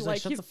reason. Yeah, she's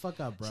like, shut the fuck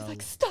up, bro. She's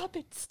like, stop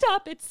it,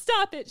 stop it,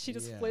 stop it. She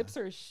just flips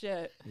her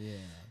shit. Yeah.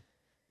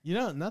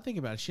 Nothing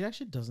about it. She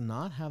actually does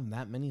not have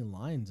that many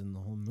lines in the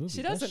whole movie.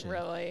 She doesn't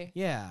really.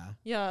 Yeah.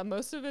 Yeah,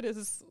 most of it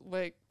is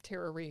like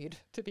Tara Reid,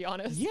 to be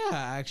honest. Yeah,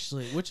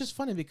 actually, which is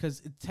funny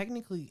because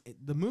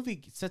the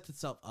movie sets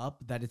itself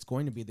up that it's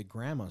going to be the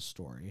grandma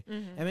story.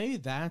 And maybe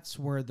that's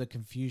where the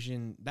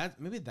confusion,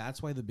 maybe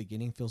that's why the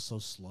beginning feels so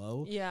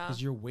slow. Yeah.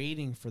 Because you're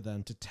waiting for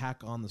them to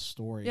tack on the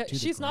story. Yeah, to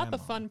she's the not the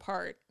grandma. fun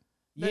part.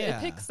 Yeah.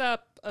 It picks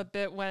up a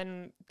bit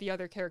when the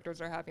other characters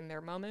are having their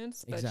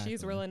moments, but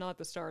she's really not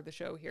the star of the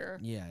show here.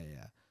 Yeah.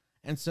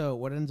 And so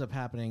what ends up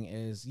happening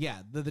is,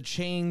 the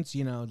chains,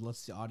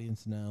 lets the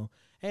audience know,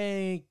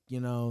 hey,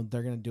 they're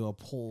going to do a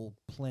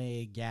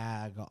play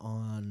gag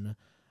on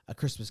A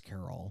Christmas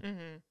Carol.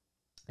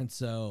 And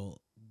so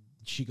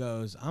she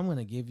goes, I'm going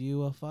to give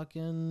you a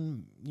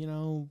fucking,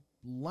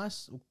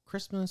 less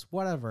Christmas,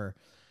 whatever.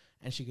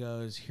 And she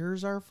goes,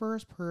 here's our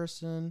first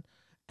person.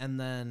 And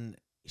then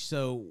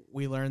so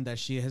we learned that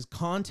she has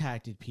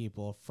contacted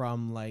people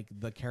from like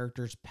the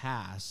character's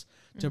past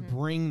to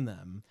bring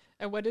them.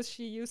 And what does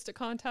she use to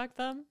contact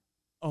them?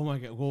 Oh my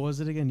God. What was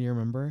it again? Do you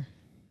remember?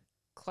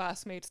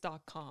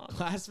 Classmates.com.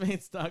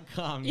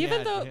 Classmates.com.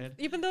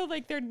 Even though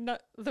like they're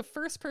not the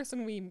first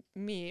person we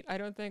meet, I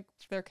don't think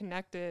they're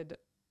connected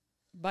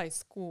by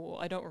school.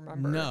 I don't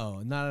remember.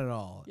 No, not at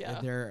all. Yeah.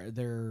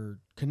 They're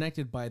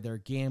connected by their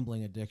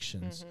gambling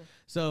addictions.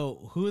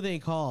 So who they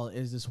call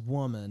is this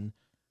woman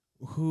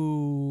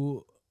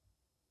who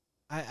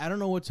I don't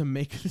know what to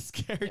make of this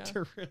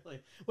character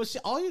really. Well,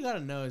 all you got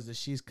to know is that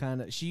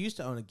she used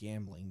to own a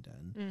gambling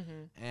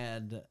den,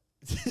 and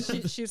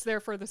she's there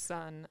for the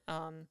son.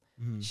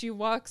 She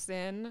walks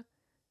in.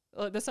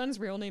 The son's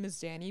real name is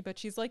Danny, but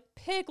she's like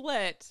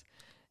Piglet,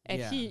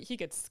 and he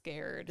gets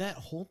scared. That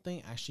whole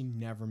thing actually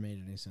never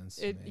made any sense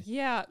to me.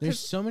 Yeah, there's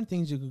so many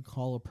things you could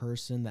call a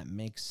person that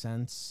makes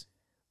sense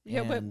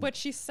Yeah, but what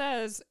she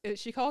says is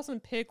she calls him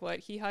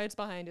Piglet. He hides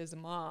behind his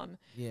mom.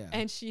 Yeah.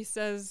 And she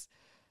says,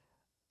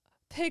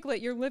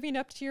 Piglet, you're living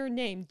up to your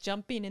name,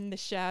 jumping in the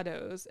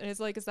shadows. And it's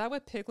like, is that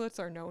what piglets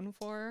are known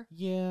for?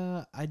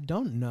 Yeah, I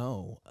don't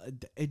know.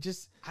 It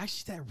just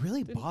actually that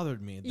really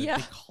bothered me that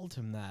they called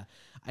him that.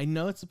 I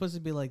know it's supposed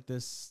to be like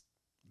this.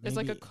 It's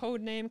like a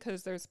code name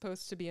because they're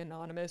supposed to be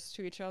anonymous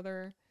to each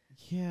other.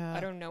 Yeah, I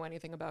don't know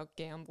anything about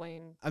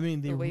gambling. I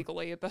mean,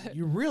 illegally, but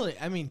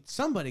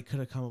somebody could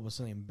have come up with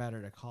something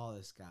better to call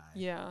this guy.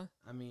 Yeah,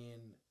 I mean,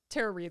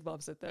 Tara Reid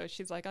loves it though.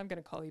 She's like, I'm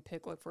gonna call you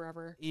Piglet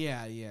forever.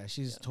 Yeah,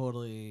 she's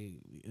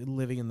totally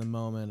living in the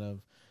moment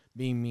of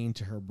being mean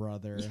to her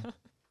brother. Yeah.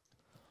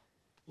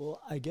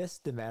 Well, I guess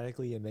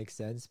thematically it makes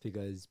sense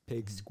because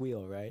pigs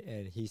squeal, right?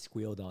 And he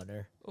squealed on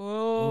her.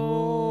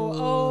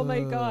 Oh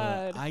my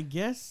God. I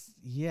guess,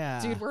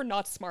 yeah. Dude, we're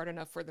not smart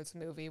enough for this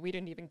movie. We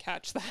didn't even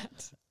catch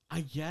that.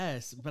 I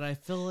guess, but I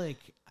feel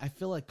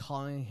like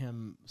calling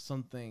him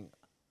something.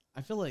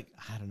 I feel like,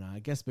 I don't know, I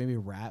guess maybe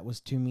rat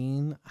was too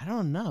mean. I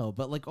don't know,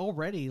 but like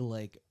already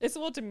like it's a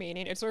little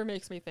demeaning. It sort of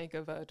makes me think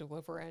of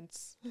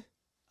Deliverance.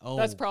 Oh,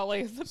 that's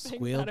probably the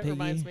thing that it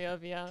reminds me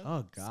of. Yeah.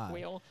 Oh God.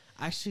 Squeal.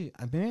 Actually,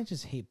 maybe I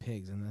just hate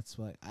pigs, and that's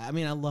why. I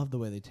mean, I love the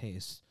way they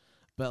taste,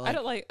 but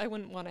like, I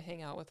wouldn't want to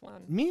hang out with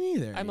one. Me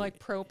neither. I'm like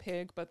pro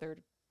pig, but they're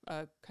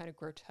kind of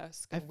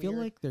grotesque. I feel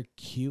weird. like they're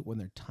cute when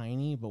they're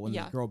tiny, but when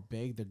they grow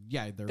big,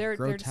 they're they're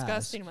grotesque.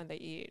 disgusting when they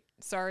eat.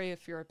 Sorry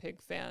if you're a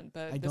pig fan,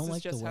 but I this don't is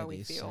like just the way how we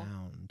they feel.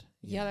 sound.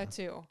 Yeah, that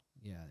too.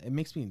 Yeah, it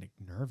makes me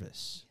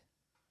nervous.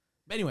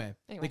 But anyway,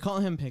 they call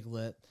him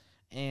Piglet,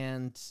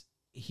 and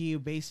he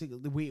basically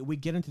we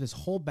get into this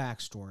whole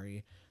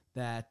backstory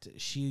that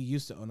she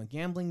used to own a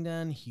gambling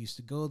den. He used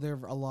to go there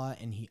a lot,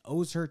 and he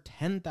owes her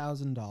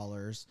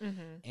 $10,000,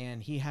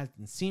 and he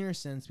hasn't seen her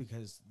since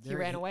because he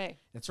ran away.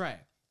 That's right.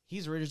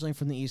 He's originally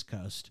from the East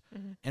Coast,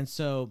 and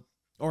so,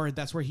 or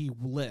that's where he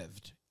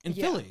lived in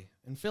Philly.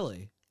 In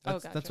Philly,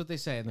 that's what they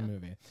say in the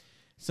movie.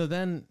 So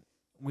then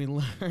we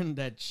learned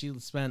that she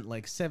spent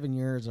like 7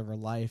 years of her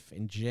life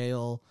in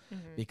jail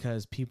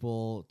because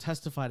people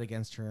testified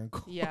against her in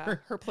court. Yeah,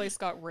 her place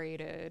got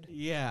raided.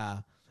 Yeah,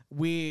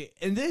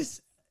 and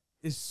this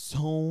is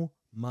so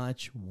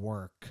much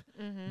work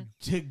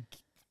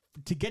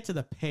to get to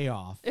the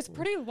payoff. It's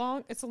pretty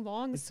long. It's a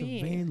long scene.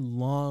 It's a very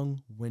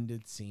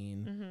long-winded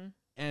scene,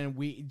 and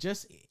we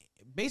just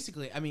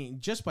basically, I mean,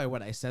 just by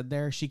what I said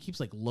there, she keeps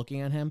like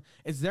looking at him.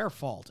 It's their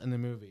fault in the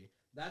movie.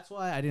 That's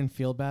why I didn't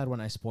feel bad when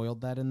I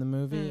spoiled that in the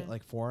movie,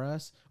 like for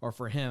us or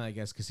for him, I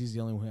guess, because he's the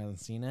only one who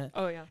hasn't seen it.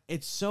 Oh yeah,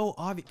 it's so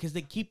obvious because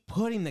they keep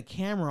putting the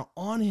camera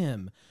on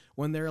him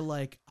when they're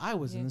like, "I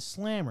was in the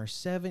Slammer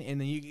 7,"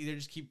 and then they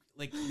just keep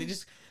like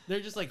they're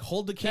just like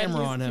hold the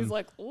camera on him. He's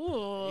like,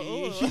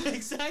 ooh.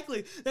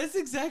 Exactly. That's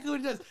exactly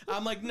what he does.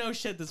 I'm like, no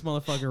shit, this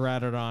motherfucker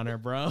ratted on her,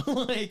 bro.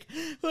 Like,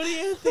 who do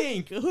you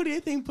think? Who do you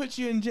think put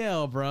you in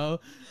jail, bro?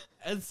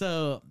 And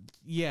so,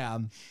 yeah.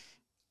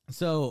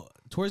 So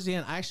towards the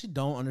end, I actually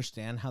don't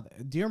understand how.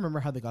 Do you remember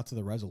how they got to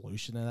the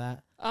resolution of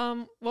that?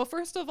 Well,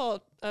 first of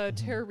all,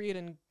 Tara Reid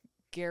and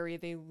Gary,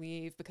 they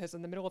leave because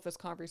in the middle of this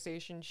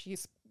conversation, she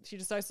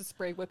decides to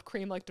spray whipped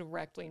cream like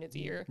directly in his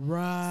ear.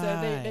 Right.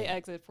 So they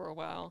exit for a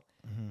while,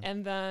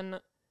 and then,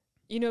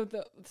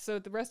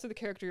 the rest of the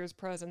characters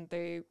present,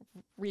 they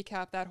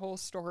recap that whole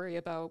story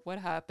about what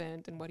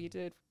happened and what he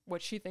did,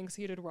 what she thinks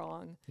he did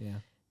wrong. Yeah.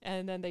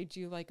 And then they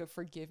do like a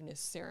forgiveness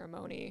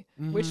ceremony,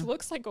 which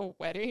looks like a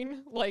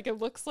wedding. Like it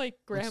looks like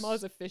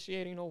grandma's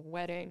officiating a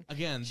wedding.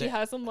 Again, she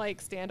has them like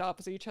stand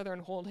opposite each other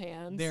and hold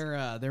hands.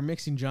 They're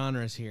mixing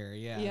genres here.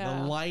 Yeah.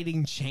 The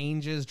lighting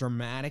changes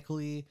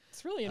dramatically.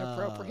 It's really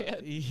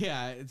inappropriate.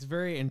 Yeah, it's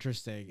very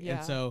interesting. Yeah.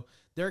 And so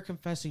they're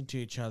confessing to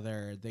each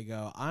other. They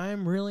go,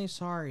 "I'm really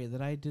sorry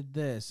that I did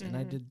this and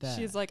I did that."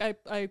 She's like,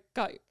 I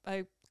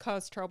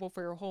caused trouble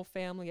for your whole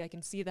family. I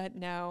can see that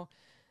now.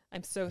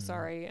 I'm so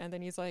sorry." And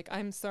then he's like,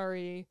 "I'm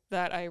sorry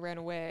that I ran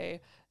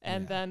away."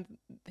 And then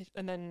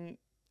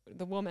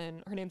the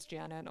woman, her name's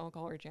Janet, I'll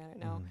call her Janet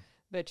now.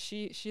 But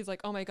she's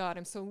like, "Oh my God,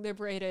 I'm so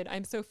liberated.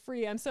 I'm so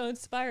free. I'm so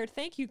inspired.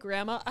 Thank you,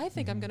 Grandma. I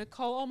think I'm going to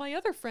call all my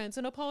other friends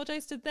and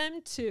apologize to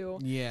them too."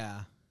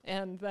 Yeah.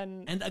 And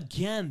then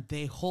again,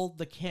 they hold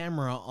the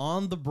camera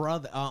on the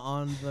brother,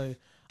 on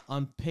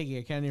Piggy.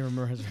 I can't even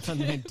remember his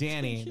name.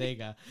 Danny. There you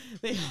go.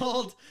 They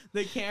hold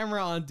the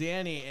camera on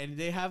Danny, and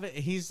they have it.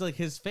 He's like,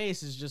 his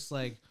face is just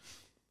like,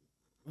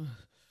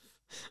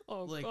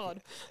 oh like,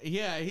 God.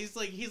 Yeah, he's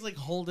like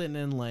holding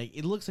in, like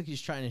it looks like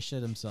he's trying to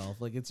shit himself.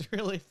 Like it's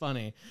really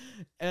funny.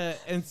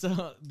 And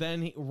so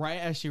then right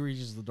as she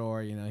reaches the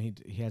door, he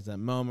has that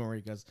moment where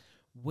he goes,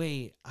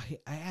 "Wait, I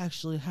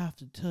actually have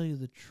to tell you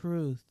the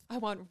truth. I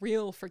want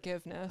real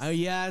forgiveness." Oh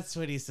yeah, that's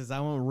what he says.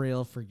 "I want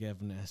real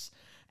forgiveness."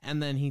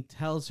 And then he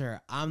tells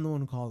her, "I'm the one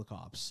who called the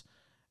cops,"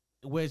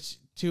 which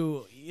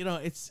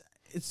it's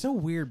so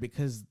weird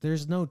because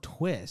there's no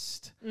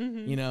twist.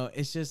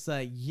 It's just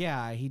like,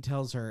 yeah, he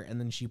tells her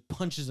and then she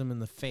punches him in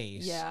the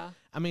face. Yeah.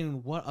 I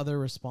mean, what other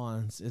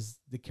response is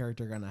the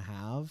character going to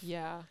have?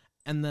 Yeah.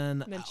 And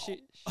then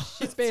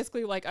she's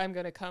basically like, I'm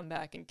gonna come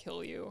back and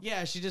kill you.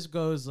 Yeah, she just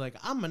goes like,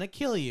 I'm gonna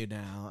kill you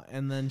now.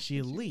 And then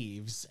she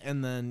leaves.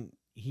 And then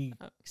he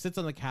sits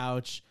on the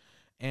couch.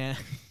 And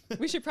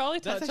we should probably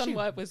touch on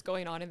what was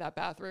going on in that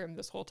bathroom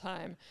this whole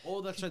time.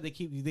 Oh, that's right.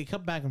 They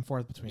cut back and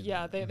forth between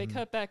them. They mm-hmm.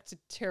 cut back to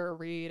Tara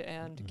Reid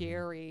and mm-hmm.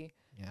 Gary.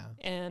 Yeah.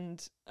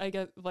 And I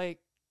get like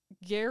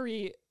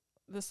Gary,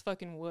 this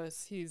fucking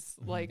wuss, he's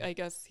mm-hmm. like, I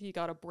guess he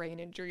got a brain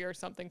injury or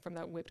something from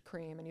that whipped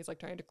cream, and he's like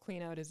trying to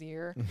clean out his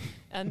ear.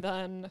 And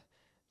then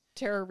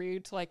Tara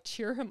Reid, to like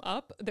cheer him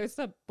up, there's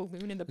a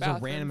balloon in the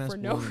bathroom for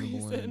no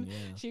reason.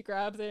 She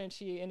grabs it and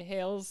she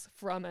inhales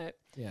from it.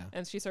 Yeah.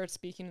 And she starts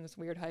speaking in this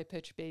weird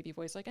high-pitched baby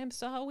voice, like, I'm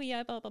sorry,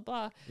 blah, blah,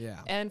 blah. Yeah.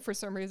 And for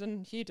some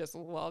reason, he just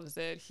loves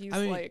it. He's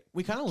like,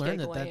 we kind of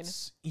learned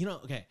that's,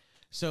 okay.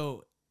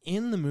 So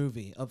in the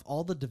movie, of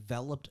all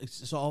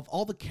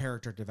the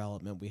character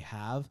development we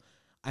have,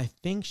 I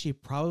think she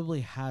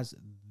probably has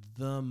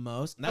the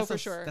most. That's for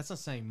sure. That's not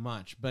saying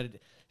much, but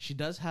she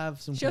does have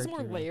some. She has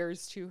more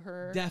layers to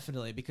her.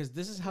 Definitely, because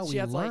this is how she we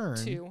has learn.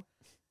 Like 2.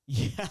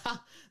 Yeah,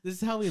 this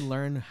is how we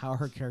learn how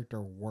her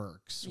character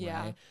works.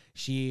 Yeah, right?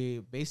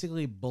 She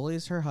basically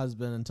bullies her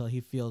husband until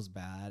he feels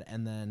bad,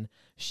 and then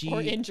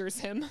or injures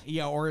him.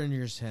 Yeah, or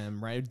injures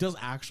him. Right, does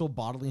actual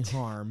bodily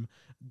harm,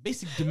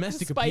 basic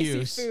domestic spicy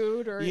abuse,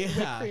 food, or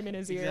whipped cream in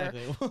his ear.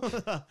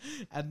 Exactly.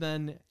 And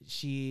then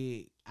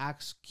she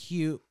acts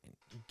cute,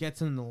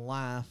 gets him to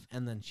laugh,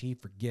 and then she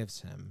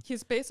forgives him.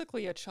 He's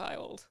basically a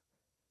child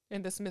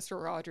in this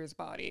Mr. Rogers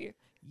body.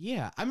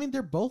 Yeah, I mean,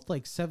 they're both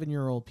like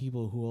 7-year-old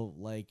people who will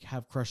like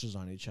have crushes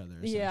on each other.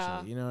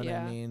 Yeah, you know what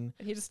I mean.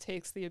 And he just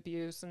takes the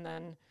abuse, and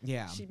then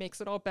she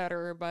makes it all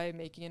better by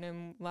making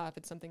him laugh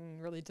at something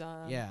really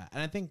dumb. Yeah,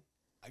 and I think,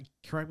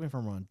 correct me if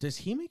I'm wrong, does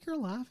he make her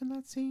laugh in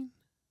that scene?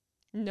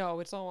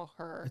 No, it's all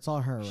her. It's all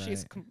her,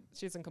 right?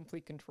 She's in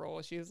complete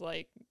control. She's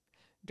like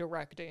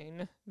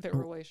directing their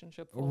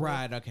relationship forward.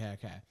 Right. Okay.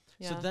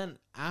 Yeah. So then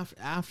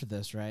after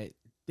this, right?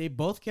 They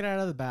both get out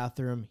of the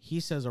bathroom. He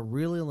says a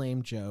really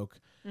lame joke,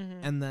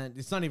 and then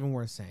it's not even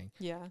worth saying.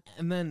 Yeah.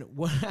 And then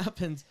what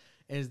happens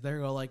is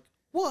they're like,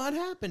 "What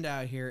happened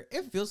out here?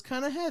 It feels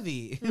kind of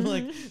heavy."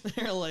 Like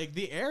they're like,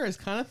 the air is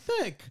kind of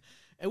thick,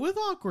 and with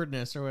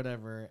awkwardness or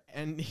whatever.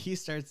 And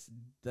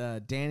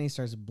Danny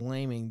starts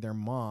blaming their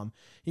mom.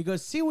 He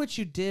goes, "See what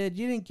you did?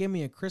 You didn't give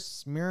me a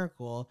Christmas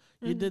miracle.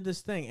 You did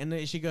this thing." And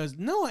then she goes,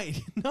 "No,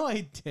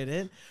 I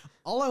didn't.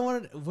 All I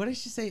wanted. What did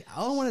she say?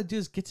 All I want to do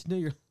is get to know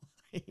your."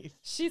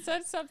 She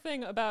said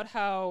something about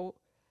how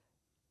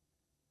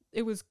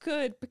it was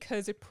good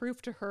because it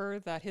proved to her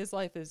that his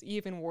life is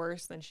even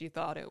worse than she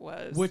thought it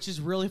was. Which is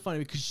really funny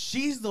because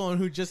she's the one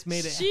who just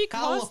made it. She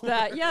caused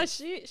that. Yeah,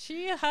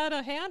 she had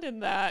a hand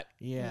in that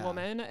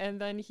woman. And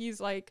then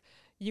he's like,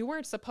 you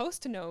weren't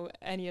supposed to know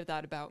any of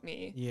that about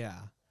me. Yeah.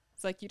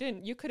 It's like,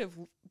 you could have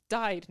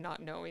died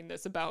not knowing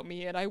this about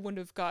me, and I wouldn't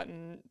have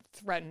gotten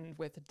threatened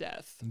with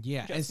death.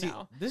 Yeah, and see,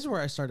 this is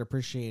where I started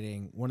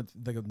appreciating one of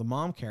the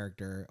mom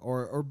character,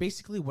 or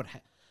basically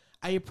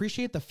I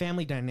appreciate the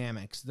family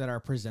dynamics that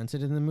are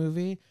presented in the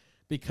movie,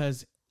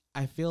 because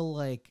I feel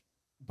like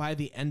by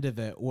the end of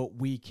it, what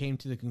we came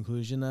to the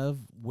conclusion of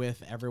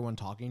with everyone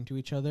talking to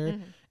each other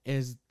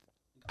is,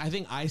 I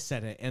think I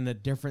said it in a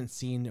different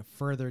scene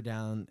further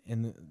down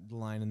in the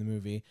line in the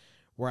movie,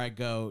 where I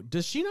go,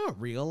 does she not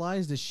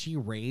realize that she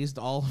raised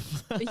all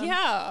of them?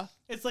 Yeah.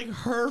 It's like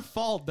her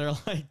fault they're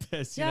like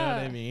this, you know what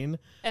I mean?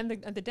 And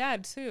the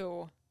dad,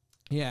 too.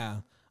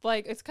 Yeah.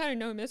 Like, it's kind of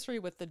no mystery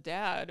with the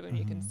dad when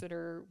you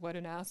consider what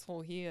an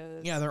asshole he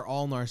is. Yeah, they're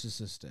all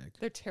narcissistic.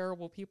 They're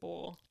terrible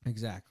people.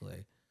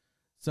 Exactly.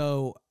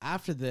 So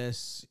after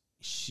this,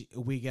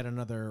 we get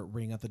another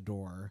ring at the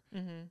door,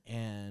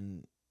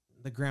 and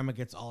the grandma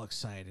gets all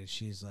excited.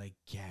 She's like,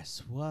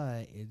 guess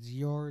what? It's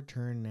your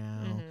turn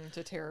now.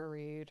 To Tara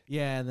Reid.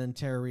 Yeah, and then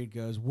Tara Reid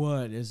goes,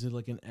 what? Is it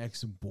like an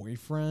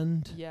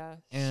ex-boyfriend? Yeah.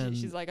 And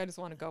she's like, I just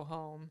want to go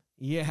home.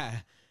 Yeah.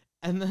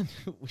 And then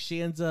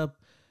she ends up,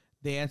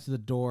 they answer the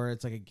door.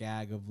 It's like a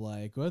gag of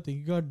like, I think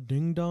you got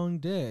ding-dong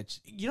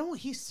ditch. You know,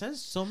 he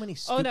says so many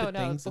stupid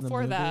things in the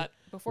movie.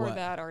 Before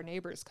that, our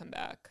neighbors come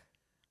back.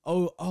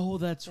 Oh,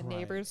 that's right. The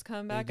neighbors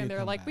come back and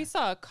they're like, we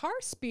saw a car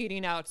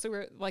speeding out. So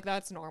we're like,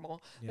 that's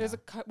normal. Yeah.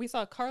 We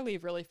saw a car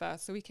leave really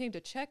fast. So we came to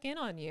check in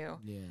on you.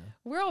 Yeah.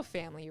 We're all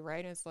family,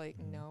 right? And it's like,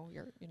 no,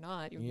 you're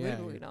not. You're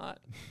literally not.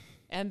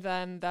 And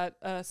then that,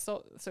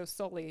 so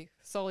Sully's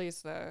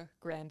the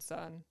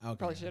grandson. Okay.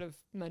 Probably should have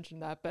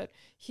mentioned that, but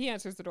he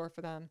answers the door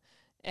for them.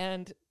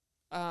 And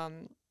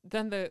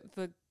then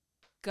the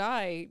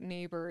guy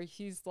neighbor,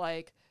 he's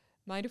like,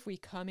 mind if we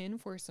come in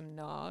for some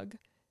nog?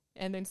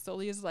 And then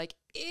Sully is like,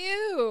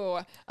 ew,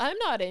 I'm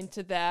not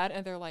into that.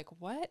 And they're like,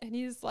 what? And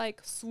he's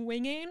like,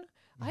 swinging?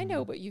 I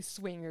know what you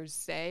swingers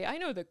say. I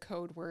know the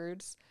code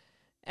words.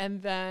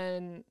 And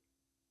then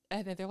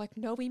they're like,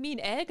 no, we mean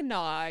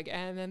eggnog.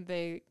 And then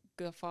they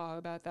guffaw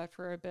about that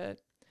for a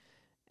bit.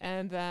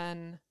 And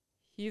then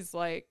he's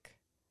like,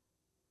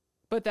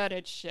 but then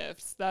it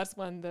shifts. That's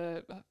when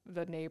the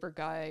neighbor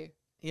guy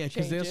Yeah,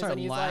 because they'll changes, start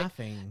and he's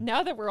laughing. like,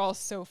 now that we're all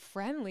so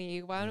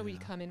friendly, why don't we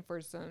come in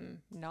for some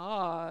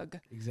nog?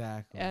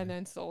 Exactly. And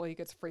then Sully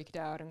gets freaked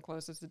out and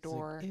closes the It's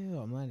door. like, ew,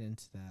 I'm not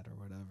into that or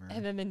whatever.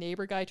 And then the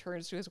neighbor guy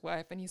turns to his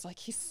wife and he's like,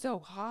 he's so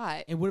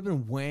hot. It would have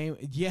been way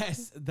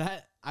yes.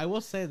 That I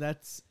will say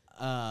that's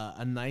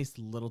a nice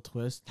little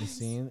twist. The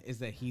scene is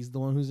that he's the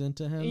one who's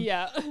into him.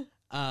 Yeah.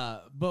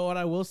 But what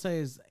I will say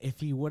is, if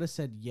he would have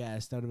said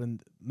yes, that would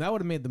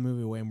have made the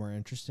movie way more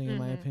interesting, in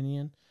my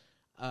opinion.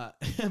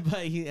 But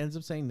he ends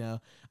up saying no.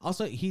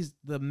 Also,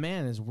 the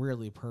man is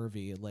weirdly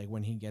pervy, like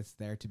when he gets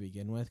there to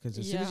begin with, because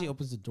as soon as he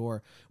opens the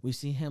door, we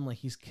see him like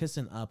he's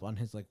kissing up on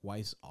his like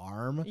wife's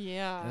arm.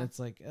 Yeah. And it's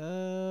like,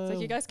 it's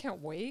like, you guys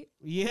can't wait.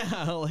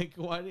 Yeah, like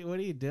what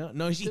are you doing?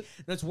 No,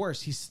 that's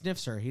worse. He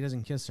sniffs her. He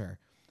doesn't kiss her.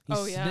 He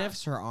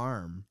sniffs her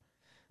arm.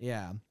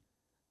 Yeah.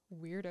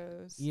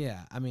 Weirdos.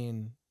 Yeah, I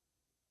mean,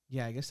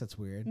 yeah, I guess that's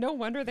weird. No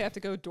wonder they have to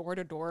go door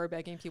to door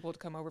begging people to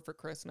come over for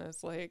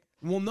Christmas. Like,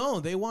 well,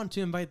 no, they want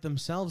to invite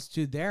themselves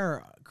to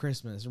their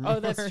Christmas. Remember? Oh,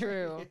 that's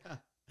true. Yeah.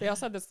 They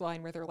also had this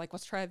line where they're like,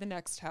 let's try the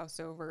next house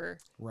over.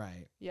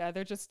 Right. Yeah,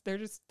 they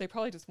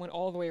probably just went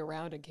all the way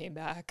around and came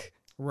back.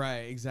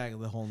 Right,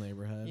 exactly. The whole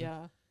neighborhood.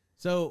 Yeah.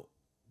 So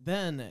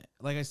then,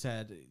 like I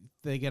said,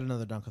 they get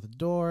another knock at the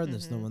door.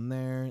 There's no one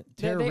there.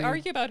 They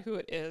argue about who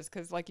it is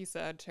because, like you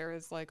said,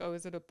 Tara's like, oh,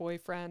 is it a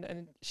boyfriend?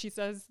 And she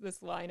says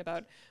this line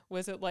about,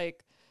 was it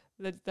like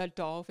that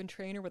dolphin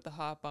trainer with the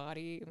hot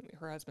body?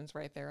 Her husband's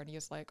right there, and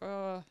he's like,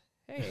 oh,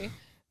 hey.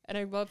 And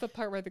I love the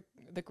part where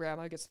the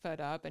grandma gets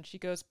fed up, and she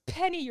goes,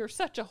 Penny, you're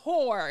such a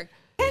whore.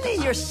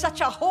 Penny, you're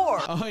such a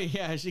whore. Oh,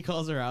 yeah, she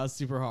calls her out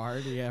super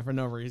hard. Yeah, for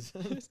no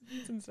reason.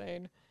 It's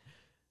insane.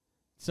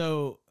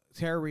 So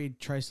Tara Reid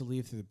tries to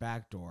leave through the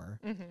back door,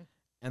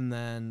 and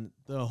then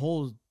the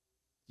whole,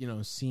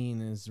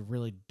 scene is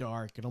really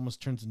dark. It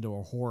almost turns into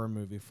a horror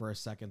movie for a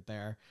second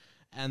there,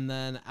 and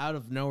then out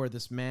of nowhere,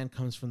 this man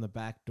comes from the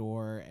back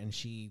door, and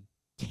she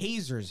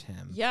tasers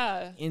him,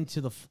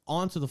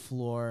 onto the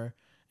floor,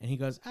 and he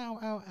goes, "Ow,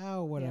 ow,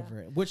 ow,"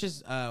 whatever. Yeah. Which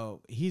is,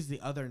 he's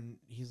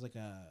like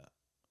a.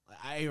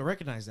 I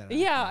recognize that.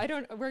 Yeah,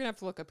 actor. We're gonna have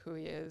to look up who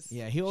he is.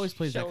 Yeah, he always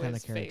plays that kind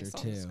of character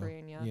too. On the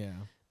screen, yeah.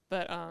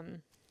 But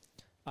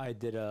I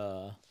did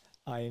a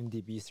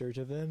IMDb search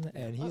of him,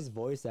 and he's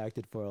voice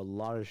acted for a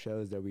lot of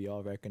shows that we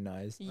all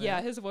recognize.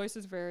 Yeah, his voice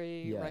is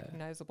very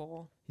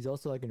recognizable. He's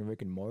also like in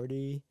Rick and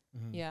Morty.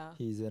 Mm-hmm. Yeah,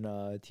 he's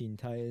in Teen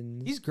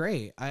Titans. He's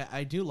great.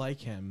 I do like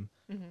him.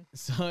 Mm-hmm.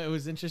 So it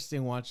was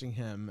interesting watching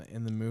him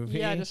in the movie.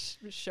 Yeah, just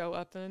show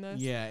up in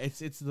this. Yeah, it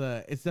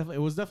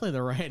was definitely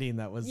the writing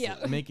that was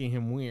making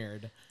him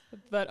weird.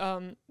 But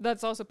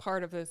that's also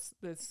part of this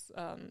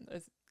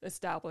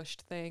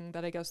established thing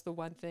that I guess the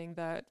one thing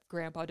that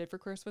Grandpa did for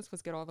Christmas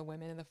was get all the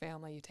women in the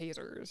family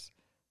tasers,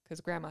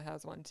 because Grandma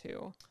has one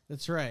too.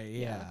 That's right.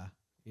 Yeah.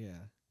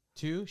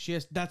 Two?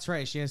 That's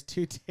right. She has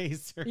 2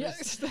 tasers. Yeah,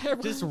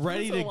 just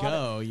ready to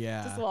go.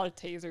 Yeah. Just a lot of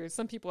tasers.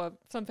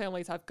 Some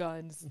families have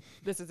guns.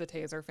 This is a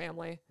taser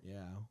family.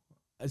 Yeah.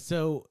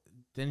 So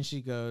then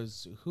she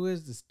goes, "Who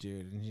is this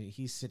dude?" And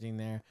he's sitting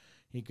there.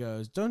 He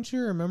goes, "Don't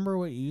you remember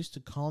what you used to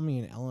call me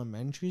in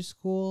elementary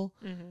school?"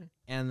 Mm-hmm.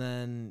 And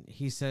then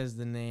he says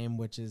the name,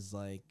 which is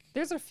like...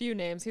 There's a few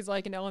names. He's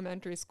like in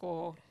elementary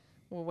school.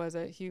 What was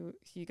it?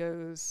 He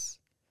goes...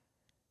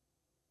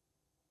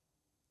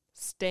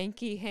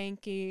 Stanky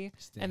Hanky.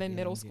 And then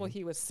middle school,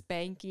 he was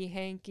Spanky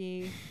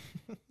Hanky.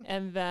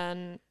 And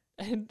then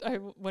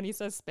when he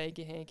says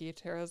Spanky Hanky,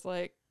 Tara's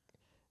like,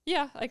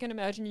 yeah, I can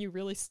imagine you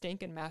really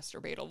stink and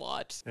masturbate a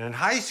lot. And in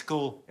high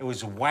school, it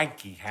was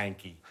Wanky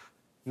Hanky.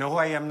 Know who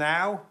I am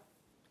now?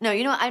 No,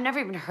 I've never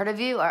even heard of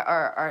you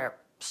or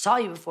saw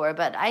you before,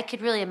 but I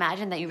could really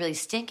imagine that you really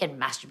stink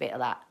and masturbate a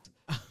lot.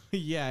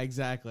 Yeah,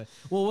 exactly.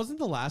 Well, wasn't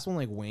the last one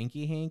like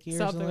Wanky Hanky or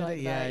something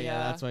like that?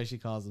 Yeah, that's why she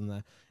calls him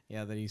that.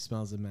 Yeah, that he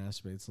smells and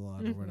masturbates a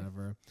lot or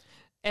whatever.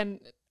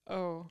 And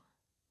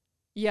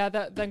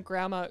then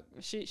Grandma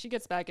she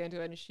gets back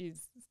into it and she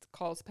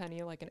calls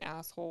Penny like an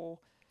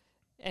asshole,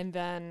 and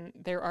then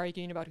they're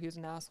arguing about who's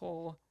an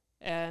asshole,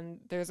 and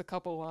there's a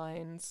couple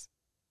lines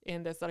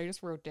in this that I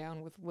just wrote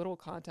down with little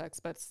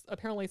context, but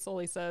apparently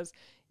Sully says,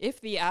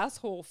 "If the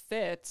asshole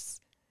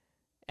fits,"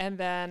 and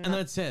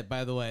that's it.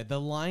 By the way, the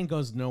line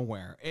goes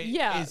nowhere. He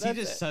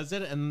just says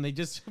it, and they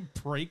just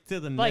break to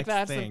the next thing. Like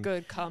that's a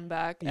good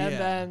comeback.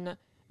 And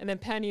then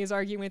Penny is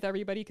arguing with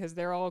everybody because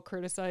they're all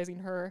criticizing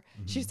her.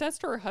 Mm-hmm. She says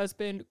to her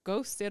husband,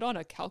 "Go sit on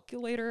a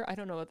calculator." I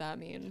don't know what that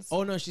means.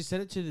 Oh no, she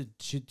said it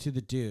to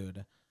the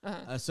dude.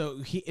 Uh-huh.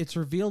 So it's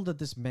revealed that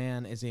this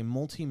man is a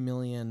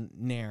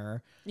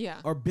multi-millionaire,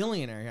 or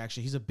billionaire.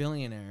 Actually, he's a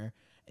billionaire,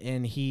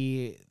 and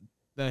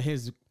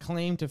his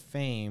claim to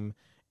fame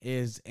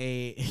is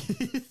a.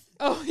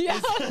 Oh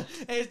yeah,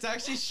 it's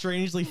actually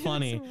strangely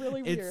funny. It's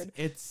really weird.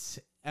 It's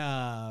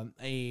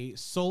a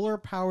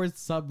solar-powered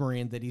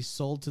submarine that he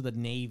sold to the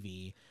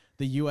Navy,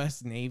 the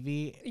U.S.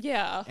 Navy.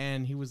 Yeah,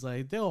 and he was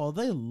like, "Oh,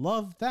 they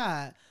love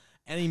that."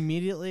 And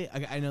immediately,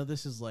 I know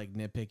this is like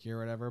nitpicky or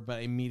whatever,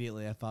 but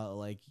immediately I thought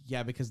like,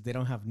 yeah, because they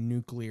don't have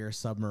nuclear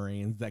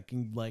submarines that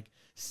can like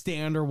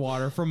stay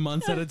underwater for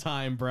months at a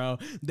time, bro.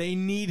 They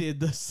needed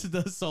the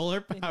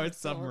solar powered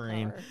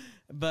submarine. power.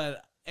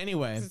 But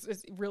anyway,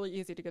 It's really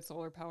easy to get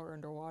solar power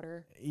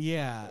underwater.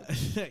 yeah.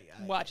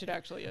 Watch, it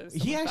actually is. He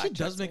Someone actually fact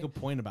does checks make me. a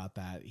point about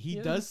that. He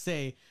Yeah. does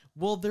say,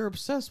 well, they're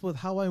obsessed with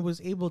how I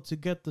was able to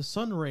get the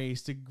sun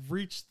rays to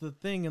reach the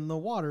thing in the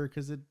water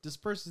because it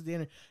disperses the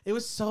energy. It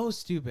was so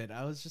stupid.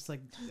 I was just like,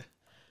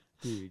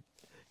 Dude,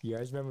 you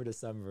guys remember the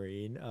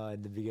submarine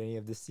in the beginning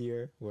of this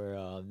year where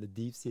the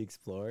deep sea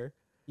explorer?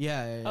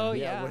 yeah. Oh,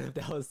 yeah. What if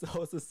that was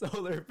also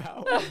solar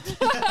power?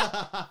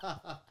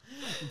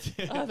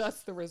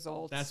 That's the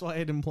result. That's why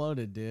it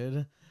imploded,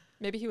 dude.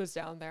 Maybe he was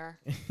down there.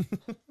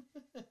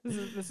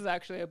 This is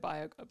actually a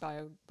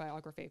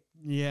biography.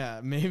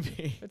 Yeah,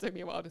 maybe. It took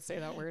me a while to say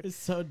that word. It's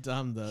so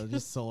dumb though,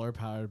 just solar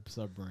powered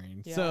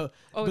submarine. Yeah. So,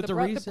 oh, but the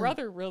reason,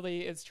 brother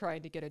really is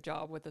trying to get a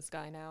job with this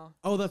guy now.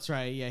 Oh, that's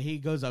right. Yeah, he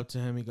goes up to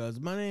him. He goes,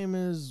 "My name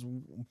is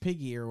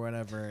Piggy or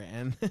whatever,"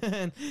 and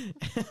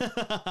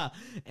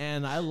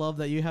and I love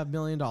that you have $1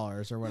 million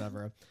or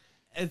whatever.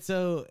 And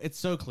so it's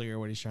so clear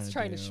what he's trying to do.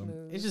 trying to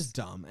schmooze. It's just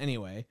dumb.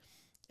 Anyway,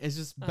 it's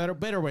just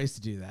better ways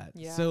to do that.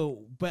 Yeah.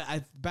 So, but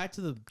back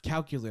to the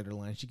calculator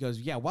line. She goes,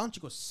 "Yeah, why don't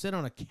you go sit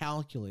on a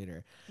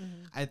calculator?"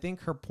 Mm-hmm. I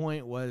think her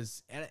point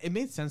was, and it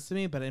made sense to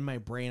me, but in my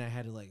brain I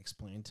had to like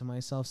explain to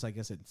myself. So I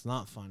guess it's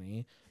not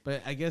funny.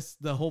 But I guess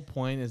the whole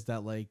point is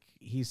that like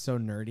he's so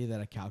nerdy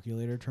that a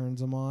calculator turns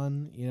him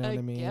on. You know what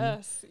I mean?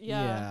 Yes.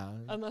 Yeah. Yeah.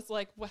 Unless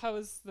like, how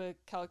is the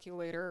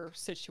calculator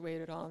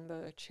situated on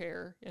the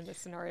chair in this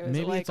scenario? Is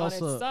Maybe it like it's on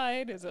also- its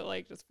side? Is it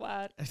like just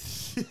flat?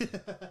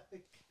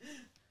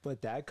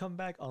 But that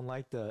comeback,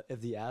 unlike the if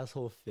the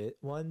asshole fit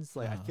ones,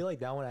 like I feel like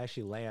that one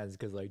actually lands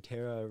because like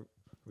Tara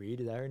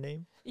Reid, is that her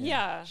name?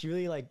 Yeah. She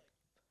really like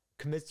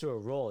commits to a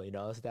role, you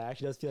know. So that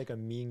actually does feel like a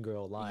mean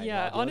girl line.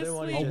 Yeah, while the other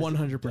one is honestly- Oh,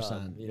 just 100%.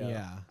 dumb, you know?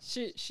 Yeah.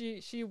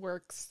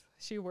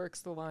 She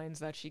works the lines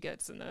that she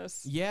gets in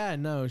this. Yeah,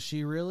 no,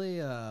 she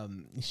really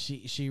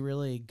she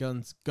really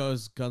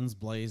goes guns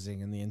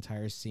blazing in the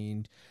entire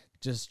scene,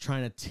 just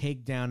trying to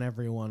take down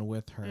everyone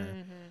with her.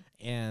 Mm-hmm.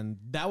 And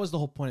that was the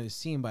whole point of the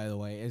scene, by the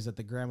way, is that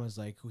the grandma's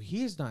like,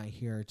 he's not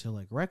here to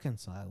like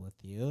reconcile with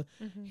you.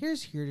 Mm-hmm.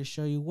 He's here to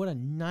show you what a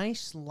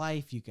nice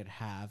life you could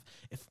have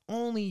if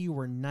only you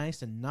were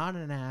nice and not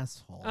an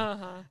asshole.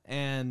 Uh-huh.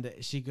 And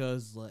she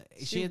goes like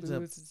She ends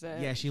up loses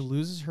it. yeah, she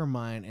loses her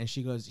mind and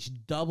she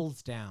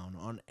doubles down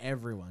on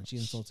everyone. She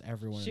insults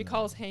everyone. She in the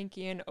calls room.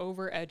 Hanky an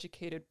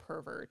overeducated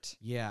pervert.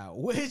 Yeah,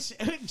 which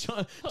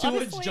John, to which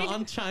Honestly-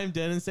 John chimed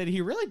in and said he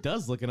really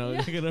does look like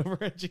an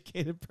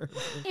overeducated person.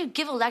 You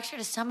give a lecture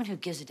to someone who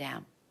gives a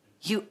damn.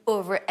 You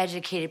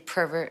overeducated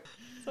pervert.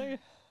 It's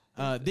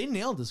like, They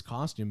nailed his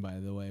costume, by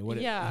the way.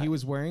 Yeah. He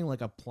was wearing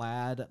like a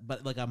plaid,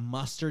 but like a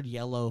mustard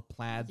yellow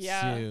plaid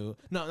Yeah. suit.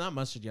 No, not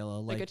mustard yellow,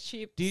 like a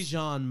cheap-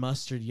 Dijon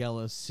mustard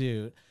yellow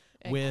suit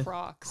And with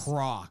Crocs.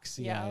 Crocs.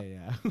 Yeah,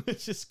 Yeah.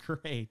 which is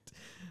great.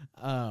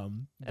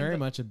 Very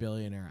much a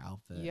billionaire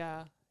outfit.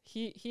 yeah.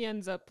 He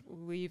ends up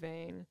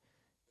leaving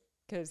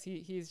because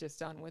he's just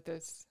done with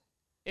this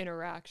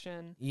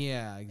interaction.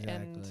 Yeah, And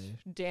exactly.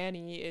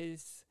 Danny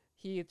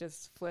he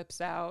just flips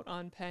out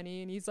on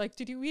Penny and he's like,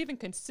 did you even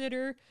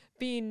consider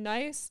being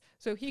nice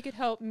so he could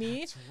help me?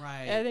 That's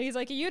right. And then he's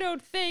like, you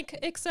don't think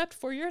except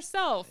for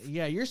yourself.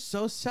 Yeah, you're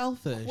so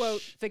selfish.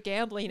 Quote, the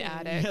gambling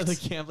addict. Yeah, the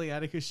gambling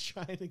addict who's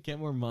trying to get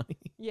more money.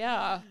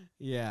 Yeah.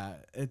 Yeah,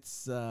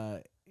 it's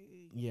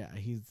yeah,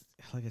 he's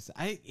like I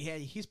said,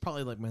 he's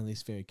probably like my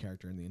least favorite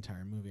character in the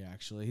entire movie.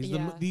 Actually, he's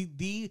Yeah.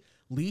 the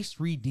least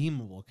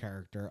redeemable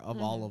character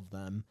of all of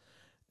them.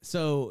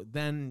 So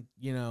then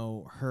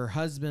her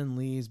husband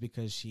leaves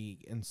because she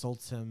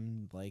insults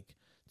him like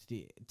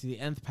to the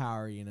nth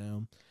power.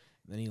 Then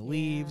he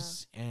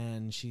leaves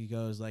and she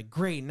goes like,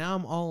 "Great, now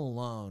I'm all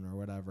alone" or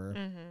whatever.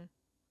 Mm-hmm.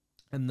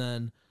 And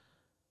then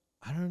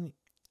I don't.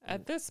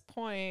 At this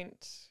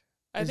point,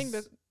 I think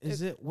this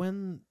is it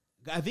when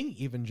I think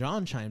even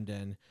John chimed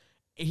in,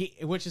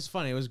 which is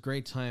funny. It was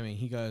great timing.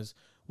 He goes,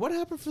 "What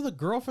happened for the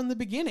girl from the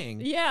beginning?"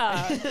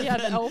 Yeah,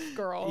 the elf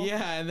girl.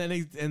 Yeah, and then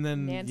Nancy. and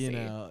then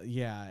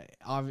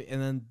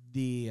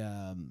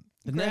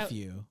the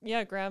nephew.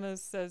 Yeah, Grandma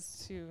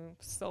says to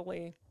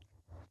Sully,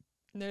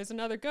 "There's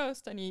another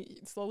ghost," and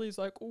Sully's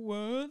like,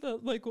 "What?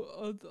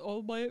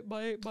 All my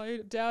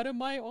dad and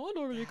my aunt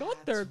already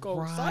got their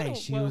ghosts. I right. don't.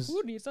 She Well, was-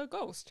 who needs a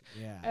ghost?"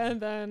 Yeah,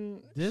 And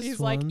then this she's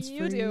like, one's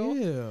 "You for do."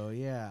 you.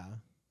 Yeah,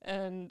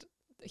 And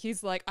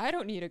he's like, "I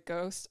don't need a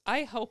ghost. I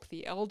help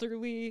the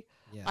elderly.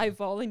 yeah. I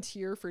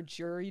volunteer for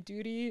jury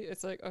duty."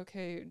 It's like,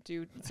 okay,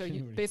 dude. So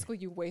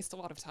you waste a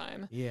lot of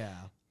time. yeah.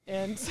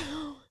 And so,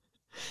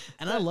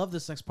 And I love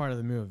this next part of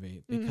the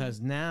movie because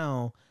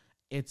now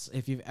it's,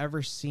 if you've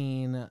ever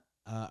seen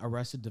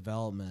Arrested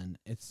Development,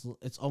 it's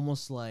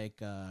almost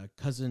like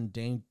Cousin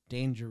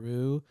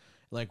Dangeroo,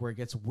 like where it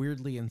gets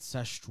weirdly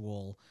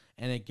incestual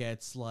and it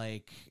gets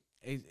like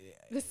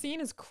The scene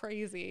is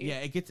crazy. Yeah,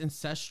 it gets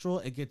ancestral.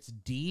 It gets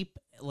deep.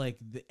 Like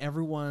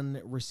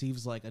everyone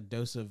receives like a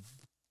dose of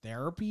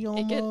therapy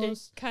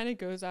almost. It kind of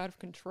goes out of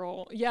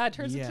control. Yeah, it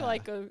turns into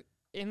like a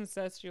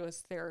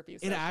incestuous therapy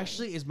session. It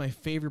actually is my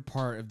favorite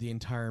part of the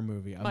entire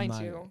movie. Mine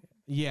too.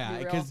 Yeah,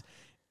 because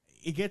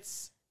it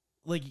gets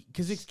like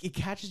it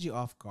catches you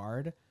off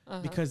guard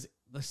because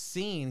the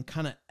scene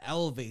kind of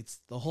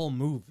elevates the whole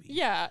movie.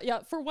 Yeah.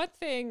 For one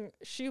thing,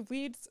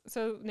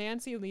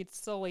 Nancy leads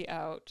Sully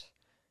out.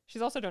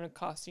 She's also done a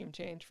costume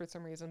change for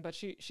some reason, but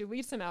she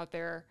leads him out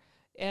there,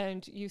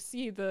 and you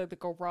see the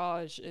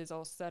garage is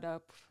all set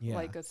up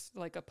like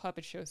a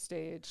puppet show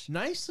stage.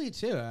 Nicely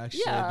too,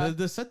 actually. Yeah.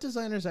 The set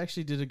designers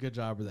actually did a good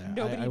job of that.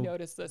 Nobody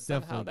noticed this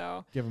somehow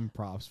though. Give them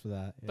props for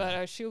that. Yeah.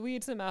 But she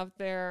leads him out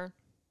there.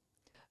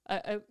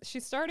 She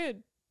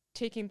started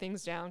taking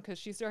things down because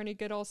she's starting to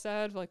get all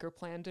sad, like her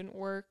plan didn't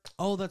work.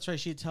 Oh, that's right.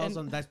 She tells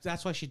them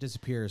that's why she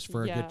disappears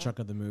for a good chunk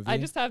of the movie. I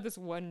just have this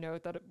one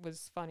note that it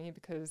was funny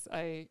because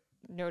I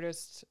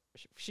noticed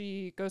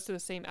she goes to the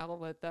same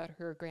outlet that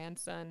her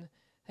grandson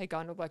had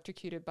gotten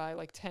electrocuted by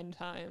like 10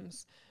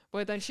 times.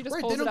 But then she just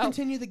pulls they don't it out.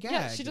 continue the gag.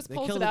 Yeah, she just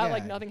pulls it out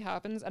like nothing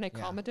happens. And I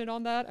commented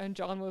on that, and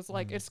John was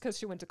like, it's because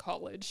she went to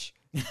college.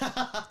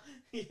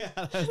 Yeah,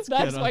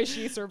 that's why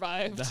she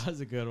survived. That was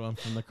a good one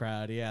from the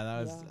crowd. Yeah,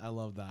 that was. I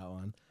love that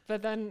one.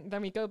 But then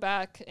we go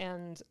back,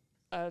 and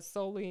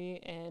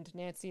Sully and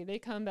Nancy, they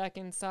come back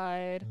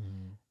inside,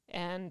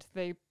 and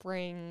they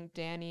bring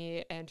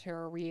Danny and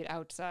Tara Reid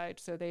outside.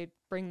 So they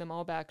bring them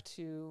all back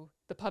to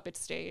the puppet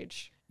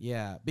stage.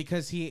 Yeah,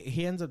 because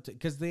he ends up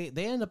because they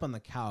end up on the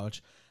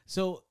couch.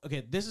 So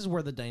okay, this is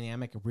where the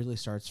dynamic really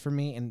starts for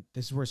me, and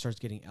this is where it starts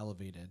getting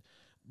elevated.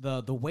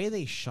 The way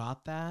they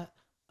shot that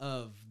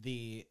of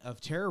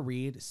Tara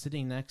Reid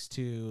sitting next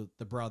to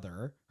the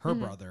brother, her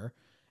brother,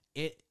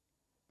 it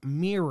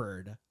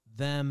mirrored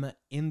them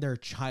in their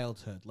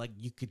childhood. Like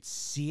you could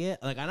see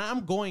it. Like, and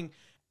I'm going.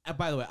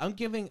 By the way, I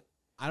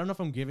don't know if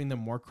I'm giving them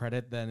more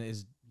credit than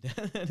is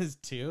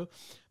due,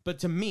 but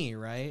to me,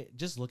 right,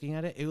 just looking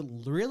at it, it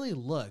really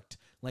looked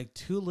like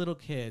two little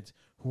kids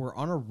who were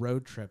on a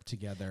road trip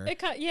together.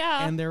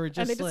 And they were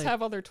just and they just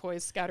have all their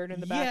toys scattered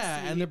in the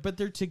back seat. And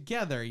they're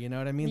together. You know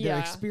what I mean? They're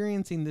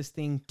experiencing this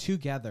thing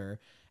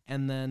together,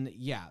 and then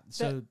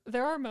so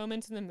there are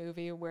moments in the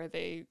movie where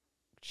they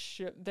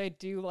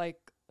do like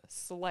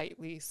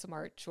slightly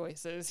smart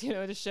choices, you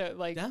know, to show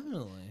like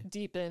definitely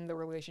deepen the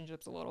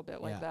relationships a little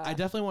bit like that. I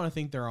definitely want to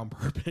think they're on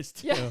purpose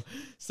too. Yeah.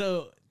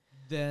 So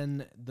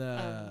then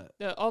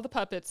all the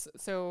puppets.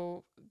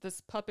 So this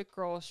puppet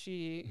girl,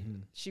 she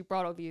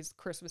brought all these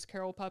Christmas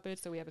Carol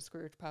puppets. So we have a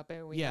Scrooge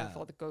puppet. We have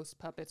all the ghost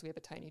puppets. We have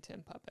a Tiny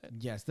Tim puppet.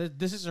 Yes,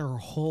 this is her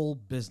whole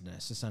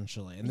business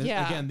essentially. And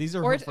again, these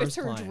are her first it's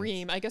her clients.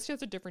 Dream. I guess she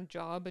has a different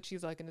job, but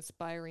she's like an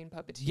aspiring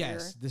puppeteer.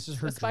 Yes, this is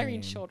her aspiring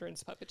dream.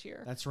 Children's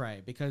puppeteer. That's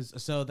right. Because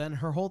so then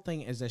her whole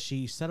thing is that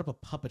she set up a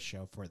puppet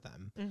show for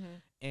them,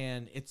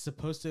 and it's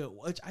supposed to,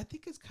 which I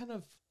think is kind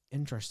of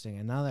interesting.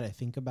 And now that I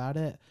think about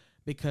it,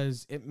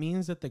 because it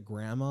means that the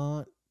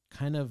grandma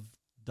kind of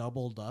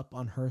doubled up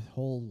on her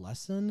whole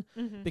lesson.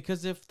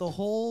 Because if the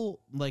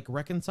whole like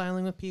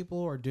reconciling with people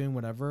or doing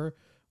whatever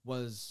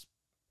was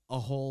a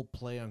whole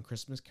play on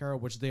Christmas Carol,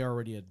 which they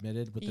already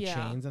admitted with the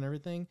chains and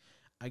everything,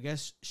 I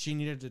guess she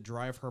needed to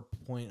drive her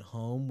point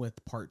home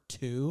with part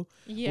 2,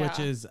 which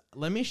is,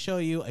 let me show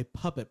you a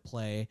puppet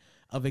play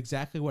of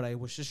exactly what I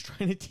was just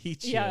trying to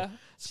teach you.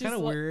 It's kind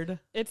of weird.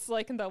 It's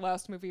like in that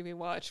last movie we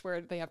watched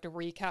where they have to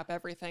recap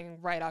everything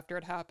right after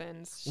it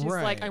happens. She's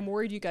like, I'm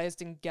worried you guys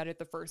didn't get it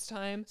the first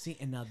time. See,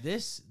 and now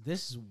this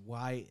is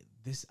why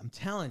I'm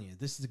telling you,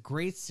 this is a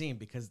great scene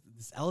because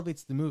this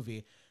elevates the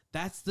movie.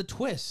 That's the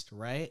twist,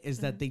 right? Is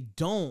that they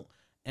don't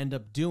end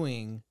up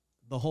doing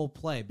the whole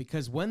play,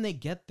 because when they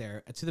get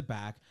there to the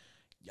back,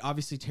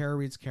 obviously Tara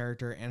Reid's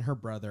character and her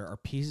brother are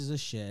pieces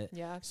of shit.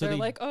 Yeah, so they're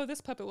like, oh, this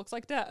puppet looks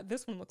like dad,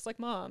 this one looks like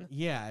mom.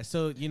 Yeah,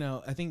 so you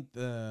know, I think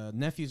the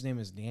nephew's name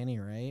is Danny,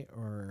 right?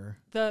 Or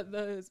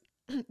the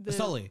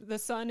Sully. The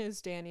son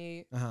is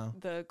Danny.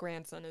 The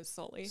grandson is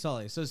Sully.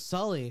 So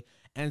Sully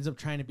ends up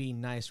trying to be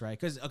nice, right?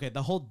 Because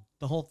the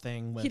whole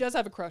thing with, he does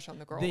have a crush on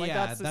the girl.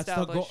 That's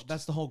established.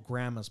 That's the whole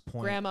grandma's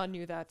point. Grandma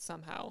knew that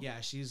somehow.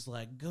 Yeah, she's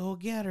like, go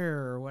get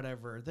her or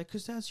whatever,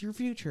 because that's your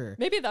future.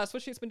 Maybe that's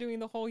what she's been doing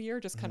the whole year,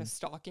 just kind of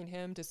stalking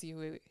him to see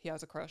who he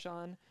has a crush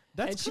on.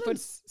 And she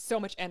puts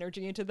so much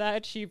energy into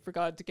that, she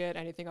forgot to get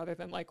anything other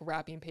than like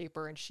wrapping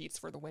paper and sheets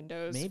for the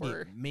windows.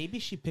 Maybe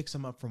she picks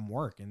him up from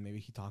work and maybe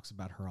he talks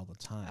about her all the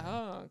time.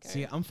 Oh, okay.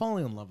 See, I'm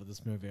falling in love with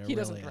this movie. He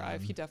doesn't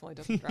drive. He definitely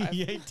doesn't drive.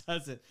 Yeah, he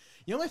doesn't.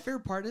 You know, my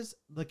favorite part is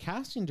the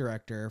casting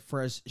director,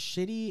 for as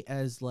shitty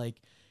as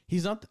like,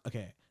 he's not,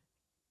 okay,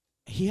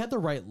 he had the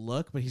right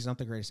look, but he's not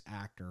the greatest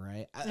actor,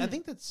 right? I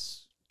think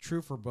that's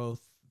true for both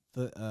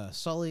the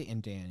Sully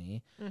and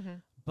Danny.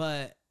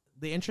 But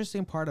the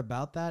interesting part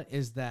about that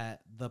is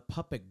that the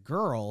puppet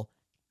girl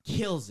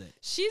kills it.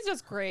 She's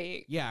just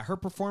great. Yeah, her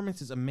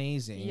performance is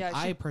amazing. Yeah,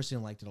 I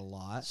personally liked it a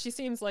lot. She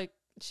seems like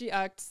she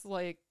acts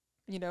like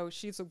you know,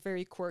 she's a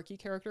very quirky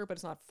character, but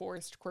it's not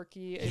forced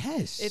quirky.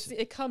 Yes.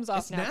 It comes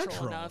off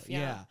natural enough.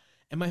 Yeah.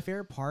 And my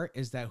favorite part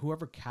is that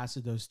whoever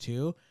casted those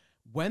two,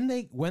 when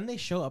they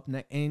show up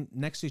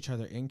next to each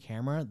other in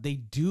camera, they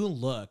do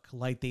look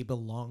like they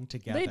belong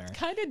together. They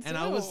kind of do. And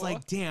I was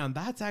like, damn,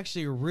 that's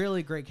actually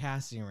really great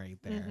casting right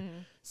there.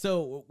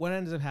 So what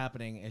ends up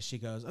happening is she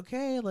goes,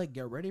 okay, like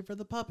get ready for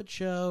the puppet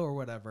show or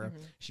whatever.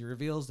 She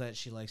reveals that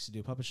she likes to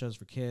do puppet shows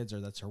for kids,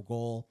 or that's her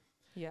goal.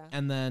 Yeah.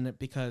 And then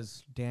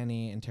because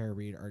Danny and Tara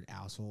Reid are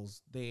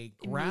assholes, they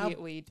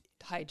immediately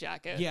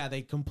hijack it. Yeah,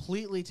 they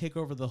completely take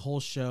over the whole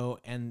show,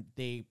 and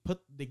they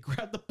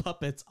grab the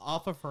puppets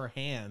off of her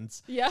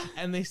hands. Yeah.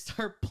 And they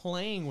start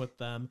playing with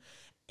them.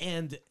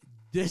 And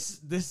this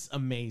is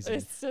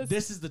amazing.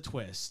 This is the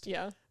twist.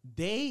 Yeah.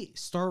 They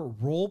start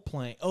role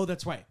playing. Oh,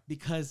 that's right.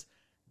 Because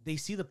they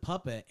see the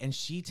puppet and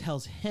she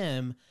tells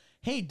him,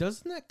 hey,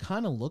 doesn't that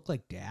kind of look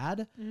like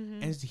Dad?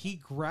 And he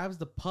grabs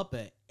the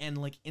puppet and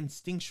like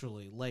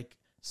instinctually, like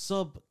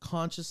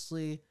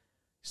subconsciously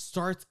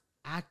starts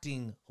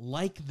acting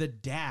like the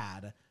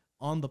dad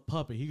on the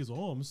puppet. He goes,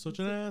 oh, I'm such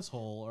an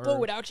asshole. Or,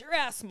 blow it out your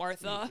ass,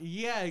 Martha.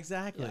 Yeah,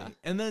 exactly. Yeah.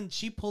 And then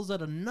she pulls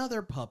out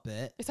another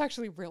puppet. It's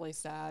actually really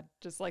sad.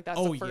 Just like that's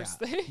the first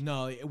thing.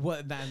 No,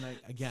 what then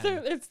again.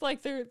 So it's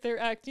like they're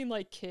acting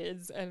like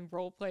kids and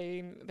role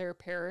playing their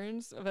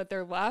parents, but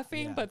they're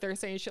laughing, but they're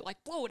saying shit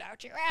like blow it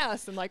out your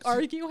ass and like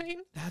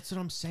arguing. That's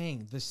what I'm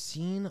saying. The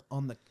scene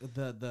on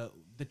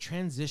the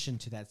transition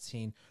to that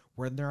scene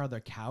where they're on their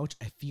couch,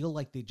 I feel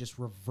like they just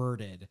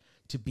reverted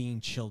to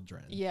being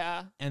children.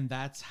 Yeah. And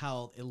that's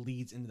how it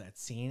leads into that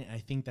scene. And I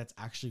think that's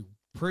actually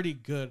pretty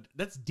good.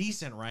 That's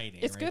decent writing.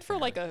 It's good for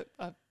like a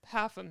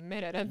half a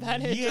minute, and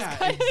then it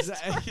just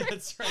exactly.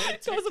 That's right.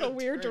 It goes in a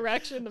weird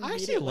direction immediately. I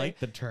actually like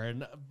the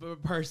turn,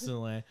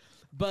 personally.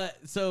 But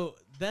so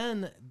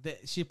then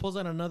she pulls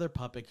out another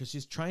puppet because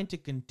she's trying to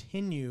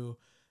continue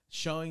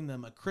showing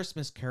them A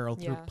Christmas Carol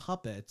through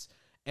puppets.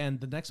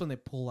 And the next one they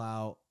pull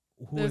out,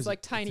 there's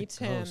like Tiny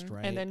Tim, Ghost,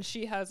 right? And then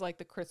she has like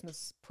the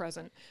Christmas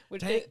present.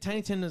 Which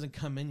Tiny Tim doesn't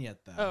come in yet,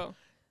 though.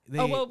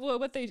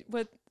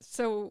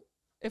 So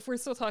if we're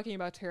still talking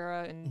about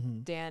Tara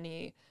and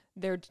Danny,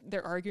 they're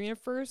arguing at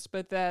first,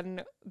 but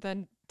then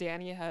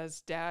Danny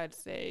has Dad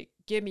say,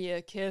 "Give me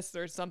a kiss"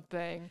 or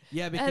something.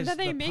 Yeah, because and then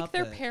they make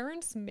their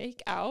parents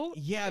make out.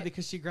 Yeah,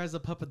 because she grabs a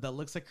puppet that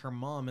looks like her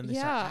mom, and they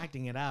start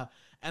acting it out.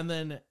 And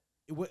then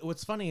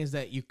what's funny is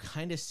that you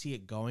kind of see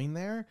it going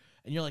there,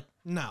 and you're like,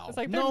 no,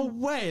 like no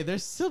way, they're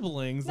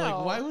siblings. No.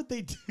 Like, why would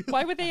they do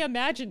Why would they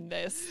imagine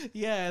this?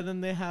 Yeah, and then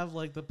they have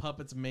like the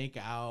puppets make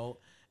out.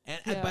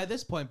 And by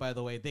this point, by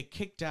the way, they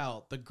kicked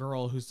out the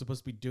girl who's supposed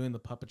to be doing the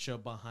puppet show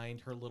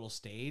behind her little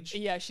stage.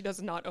 Yeah, she does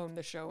not own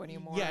the show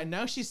anymore. Yeah,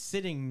 now she's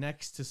sitting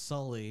next to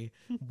Sully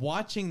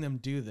watching them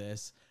do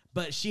this.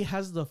 But she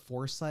has the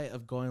foresight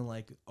of going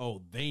like,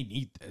 oh, they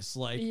need this.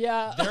 Like,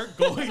 they're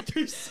going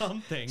through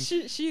something.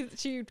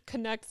 She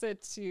connects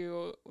it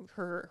to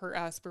her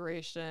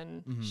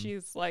aspiration.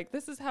 She's like,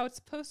 this is how it's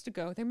supposed to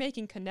go. They're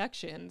making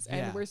connections,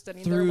 and we're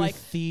studying. Through they're like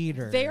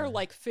theater. They are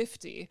like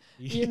 50.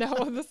 You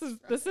know,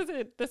 this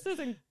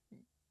isn't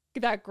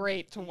that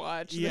great to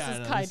watch. This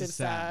is kind of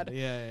sad.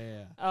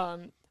 Yeah.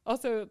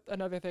 Also,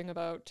 another thing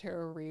about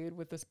Tara Reid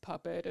with this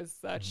puppet is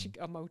that she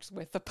emotes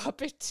with the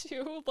puppet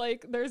too.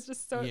 Like, there's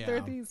just there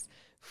are these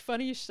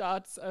funny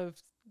shots of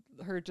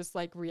her just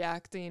like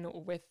reacting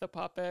with the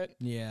puppet.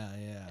 Yeah.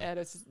 And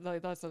it's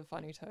like that's a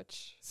funny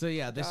touch. So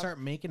they start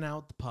making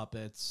out the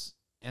puppets,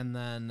 and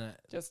then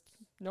just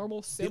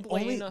normal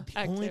sibling activity.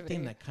 The only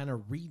thing that kind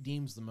of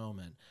redeems the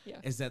moment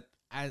is that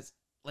as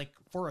like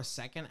for a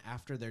second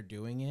after they're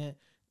doing it,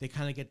 they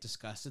kind of get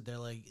disgusted. They're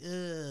like,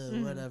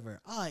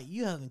 whatever. Oh,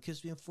 you haven't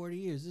kissed me in 40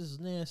 years. This is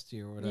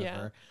nasty or whatever.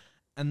 Yeah.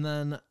 And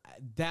then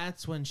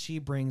that's when she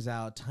brings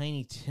out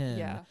Tiny Tim.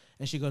 Yeah.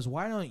 And she goes,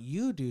 why don't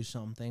you do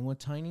something with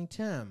Tiny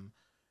Tim?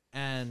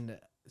 And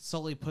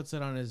Sully puts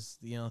it on his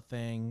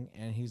thing,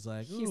 and he's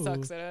like, ooh. He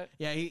sucks at it.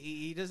 Yeah,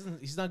 he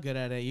doesn't. He's not good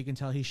at it. You can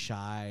tell he's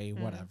shy,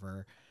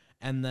 whatever.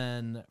 And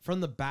then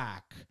from the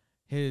back,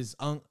 his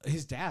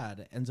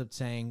dad ends up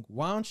saying,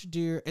 why don't you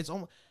do it's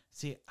almost.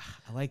 See,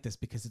 I like this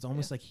because it's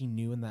almost like he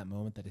knew in that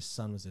moment that his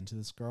son was into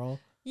this girl.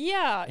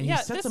 Yeah, and he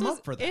sets him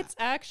up for that. It's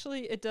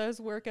actually, it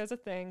does work as a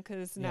thing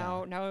because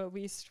now at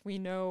least we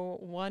know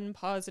one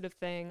positive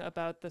thing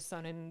about the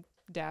son and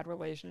dad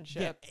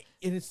relationship.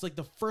 Yeah, and it's like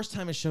the first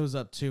time it shows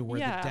up too, where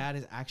the dad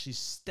is actually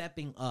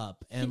stepping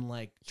up and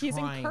he's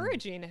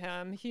encouraging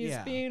him. He's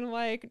being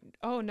like,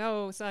 "Oh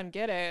no, son,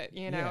 get it."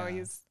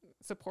 He's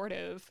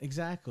supportive.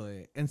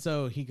 Exactly. And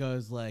so he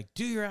goes like,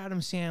 do your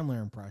Adam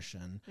Sandler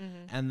impression.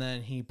 And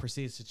then he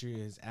proceeds to do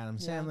his Adam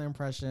Sandler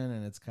impression,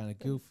 and it's kind of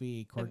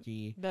goofy,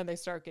 quirky. And then they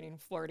start getting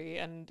flirty,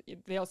 and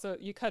they also,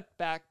 you cut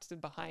back to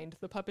behind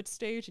the puppet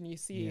stage, and you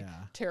see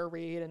Tara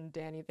Reid and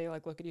Danny, they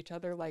like look at each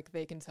other like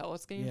they can tell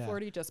it's getting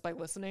flirty just by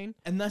listening.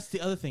 And that's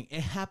the other thing. It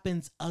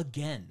happens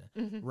again,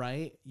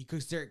 right?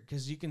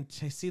 Because you can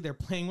see they're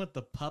playing with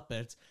the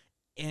puppets,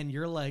 and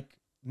you're like,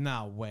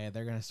 no way,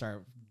 they're going to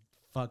start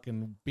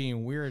fucking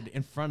being weird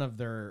in front of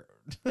their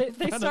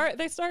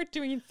They start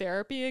doing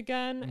therapy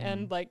again,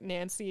 and like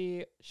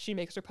Nancy, she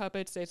makes her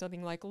puppet say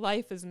something like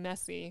 "life is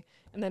messy,"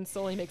 and then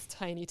Sully makes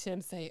Tiny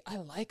Tim say "I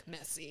like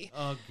messy."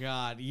 Oh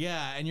God,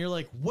 yeah, and you're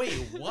like, wait,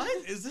 what?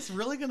 Is this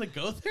really gonna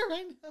go there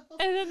right now?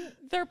 And then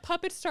their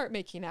puppets start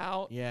making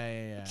out.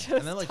 Yeah. Just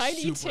And then, like,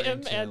 Tiny super Tim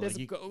into it, and like,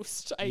 his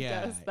ghost. I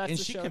guess that's and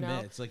the she show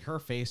commits. now. Like her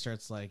face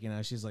starts like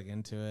she's like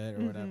into it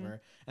or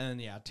whatever. And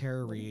then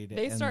Tara Reid.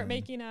 They and start then,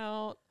 making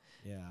out.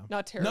 Yeah.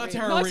 Not Tara Not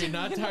Reid.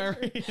 Tara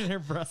Reid and her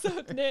brother.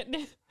 So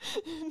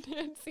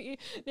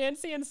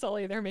Nancy and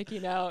Sully, they're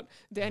making out.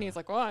 Danny's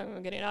like, "Well,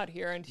 I'm getting out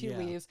here," and he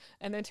leaves.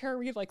 And then Tara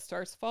Reid like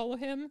starts to follow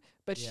him,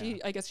 but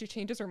I guess she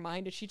changes her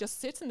mind and she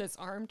just sits in this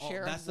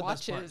armchair and the best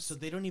part. watches. So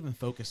they don't even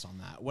focus on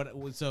that.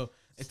 So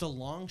it's a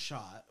long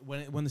shot.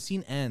 When the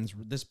scene ends,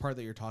 this part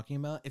that you're talking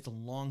about, it's a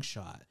long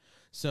shot.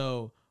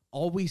 So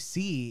all we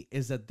see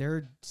is that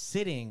they're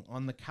sitting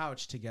on the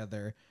couch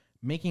together,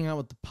 making out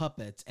with the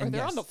puppets. Or And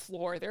they're on the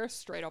floor. They're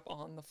straight up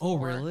on the Oh,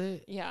 floor.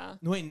 really? Yeah.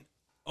 Wait.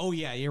 Oh,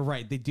 yeah, you're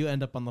right. They do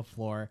end up on the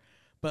floor.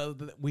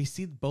 But we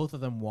see both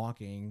of them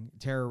walking,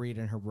 Tara Reid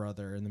and her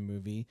brother in the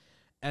movie.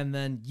 And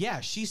then,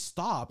 she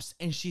stops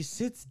and she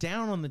sits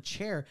down on the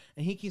chair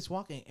and he keeps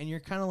walking. And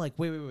you're kind of like,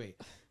 wait.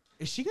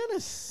 Is she going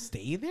to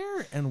stay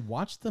there and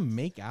watch them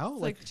make out?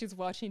 It's like she's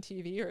watching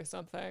TV or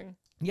something.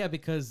 Yeah,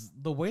 because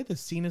the way the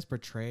scene is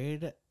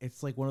portrayed,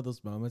 it's like one of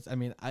those moments. I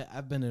mean,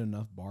 I've been in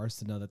enough bars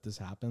to know that this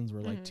happens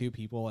where like two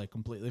people like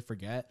completely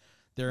forget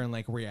they're in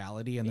like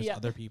reality and there's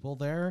other people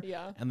there.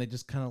 Yeah. And they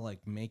just kind of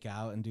like make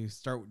out and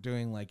start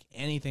doing like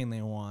anything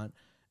they want.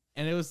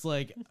 And it was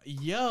like,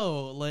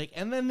 yo, like,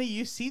 and then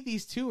you see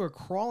these two are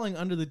crawling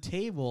under the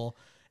table.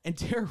 And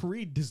Tara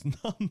Reid does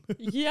not move.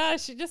 Yeah,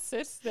 she just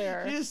sits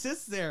there. She just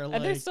sits there.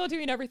 And they're still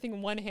doing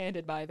everything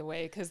one-handed, by the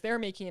way, because they're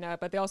making out,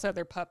 but they also have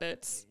their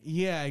puppets.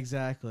 Yeah,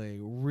 exactly.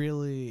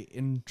 Really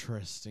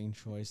interesting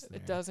choice there.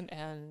 It doesn't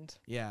end.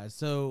 Yeah,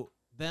 so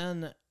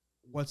then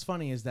what's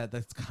funny is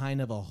that's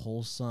kind of a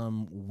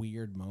wholesome,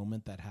 weird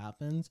moment that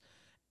happens.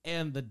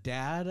 And the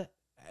dad,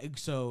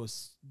 so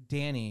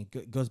Danny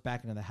goes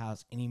back into the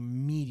house and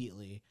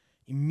immediately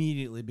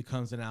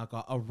becomes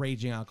a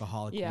raging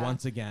alcoholic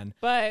once again.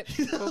 But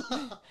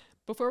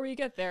before we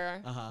get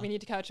there, we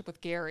need to catch up with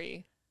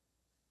Gary.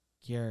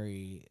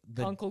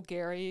 Uncle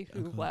Gary,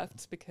 who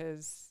left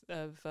because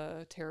of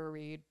Tara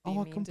Reid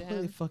being mean to him. I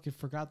completely fucking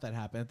forgot that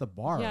happened at the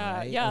bar,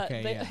 right? Yeah,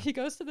 Okay, he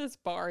goes to this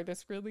bar.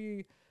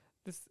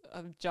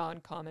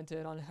 John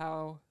commented on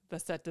how the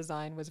set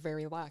design was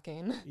very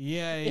lacking.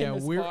 Yeah,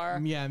 bar.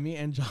 Me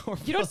and John were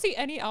You don't see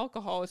any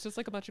alcohol. It's just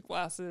like a bunch of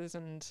glasses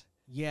and.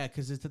 Yeah,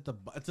 because it's at the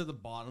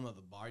bottom of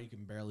the bar. You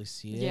can barely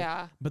see it.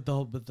 Yeah. But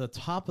the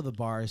top of the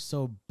bar is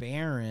so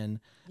barren.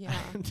 Yeah.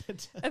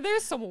 And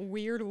there's some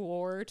weird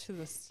lore to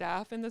the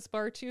staff in this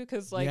bar too,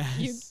 because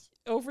you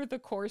over the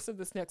course of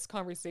this next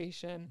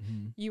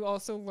conversation, you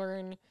also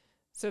learn.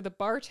 So the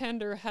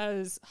bartender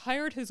has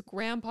hired his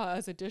grandpa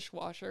as a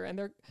dishwasher,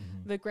 and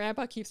the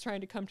grandpa keeps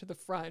trying to come to the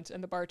front,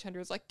 and the bartender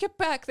is like, "Get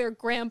back there,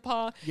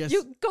 grandpa! Yes.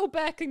 You go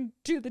back and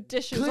do the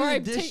dishes, Clean or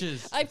the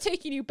dishes. I'm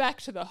taking you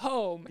back to the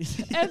home."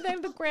 And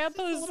then the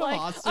grandpa is like,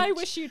 hostage. "I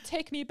wish you'd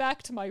take me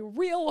back to my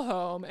real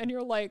home." And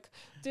you're like,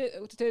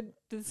 Did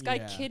this guy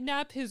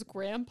kidnap his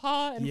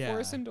grandpa and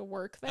force him to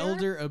work there?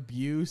 Elder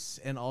abuse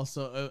and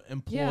also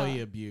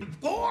employee abuse.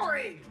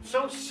 Boring!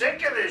 So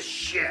sick of this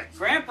shit.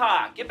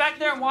 Grandpa, get back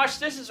there and wash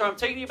dishes or I'm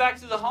taking you back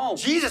to the home.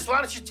 Jesus, why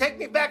don't you take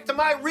me back to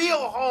my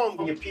real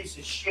home, you piece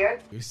of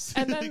shit?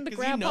 And then the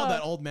grandpa, you know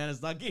that old man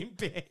is not getting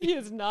paid. He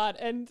is not,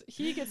 and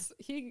he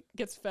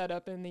gets fed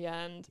up in the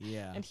end.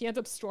 Yeah. And he ends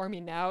up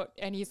storming out,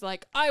 and he's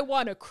like, "I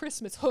want a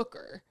Christmas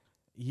hooker."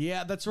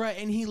 Yeah, that's right.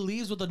 And he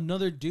leaves with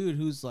another dude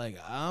who's like,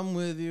 "I'm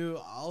with you.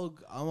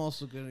 I'm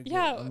also gonna."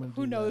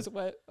 Who knows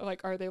what?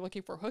 Like, are they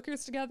looking for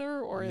hookers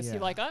together, or is he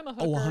like, "I'm a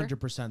hooker"? Oh,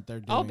 100%. They're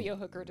doing. I'll be a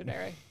hooker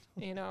today.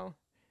 You know.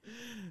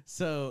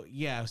 So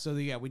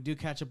we do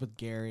catch up with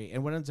Gary,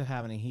 and what ends up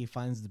happening? He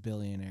finds the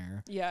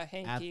billionaire. Yeah,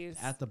 Hanky's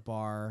at the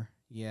bar.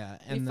 Yeah,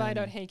 and we find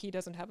out Hanky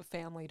doesn't have a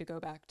family to go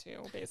back to,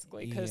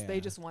 basically, because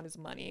they just want his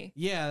money.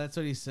 Yeah, that's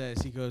what he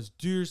says. He goes,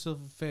 "Do yourself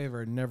a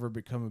favor and never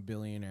become a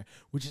billionaire,"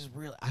 which is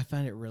really, I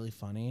find it really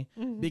funny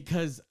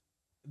because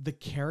the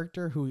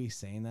character who he's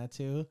saying that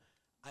to,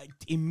 I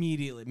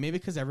immediately, maybe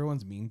because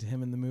everyone's mean to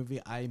him in the movie,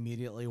 I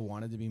immediately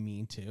wanted to be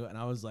mean too, and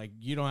I was like,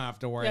 "You don't have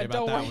to worry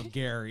about that with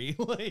Gary.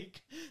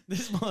 Like,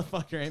 this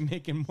motherfucker ain't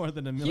making more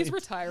than $1 million. He's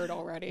retired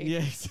already." Yeah,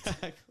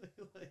 exactly.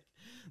 Like,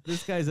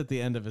 this guy's at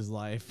the end of his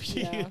life,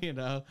 you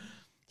know.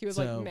 He was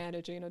like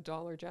managing a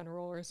Dollar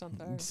General or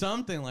something.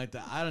 Something like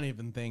that. I don't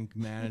even think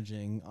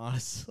managing,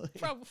 honestly.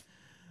 Probably.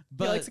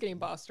 But he likes getting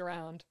bossed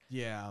around.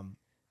 Yeah.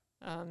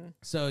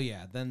 So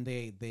yeah, then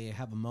they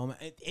have a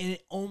moment, and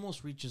it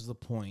almost reaches the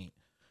point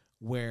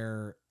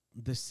where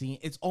the scene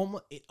it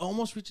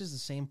almost reaches the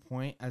same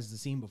point as the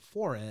scene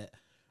before it,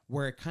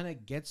 where it kind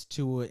of gets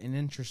to an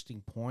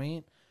interesting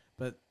point,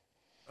 but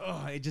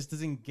it just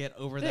doesn't get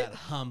over that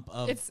hump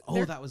of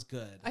that was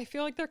good. I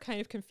feel like they're kind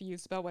of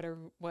confused about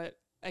what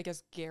I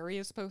guess Gary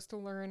is supposed to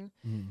learn,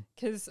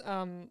 because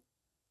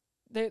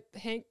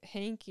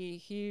Hanky,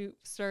 he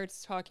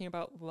starts talking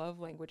about love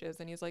languages,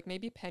 and he's like,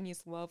 maybe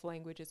Penny's love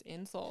language is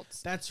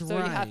insults. That's so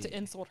right. you have to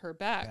insult her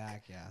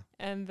back. Yeah.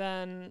 And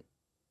then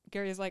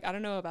Gary's like, I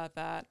don't know about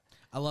that.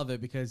 I love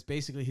it because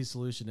basically his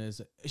solution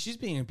is, she's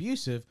being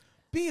abusive.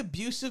 Be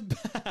abusive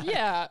back.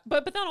 Yeah,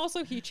 but then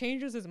also he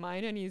changes his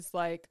mind and he's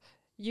like,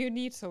 you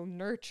need to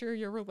nurture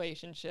your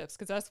relationships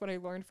because that's what I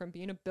learned from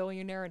being a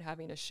billionaire and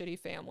having a shitty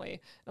family.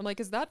 I'm like,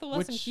 is that the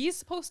lesson he's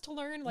supposed to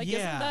learn? Like, isn't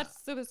that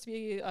supposed to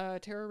be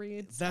Tara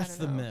Reid's? That's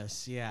the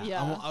miss.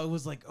 Yeah. I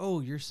was like, oh,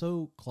 you're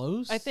so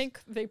close. I think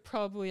they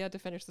probably had to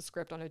finish the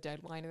script on a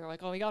deadline, and they're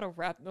like, oh, we got to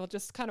wrap. They'll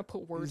just kind of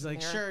put words He's like, in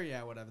there. sure,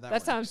 yeah, whatever. That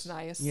That sounds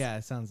nice. Yeah,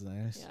 it sounds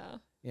nice. Yeah.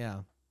 Yeah.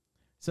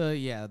 So,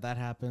 yeah, that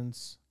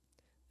happens.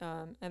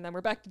 And then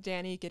we're back to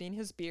Danny getting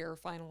his beer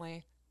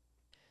finally.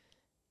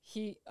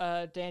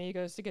 Danny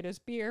goes to get his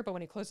beer, but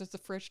when he closes the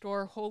fridge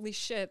door, holy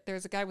shit,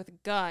 there's a guy with a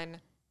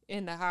gun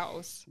in the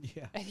house.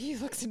 Yeah. And he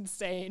looks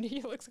insane.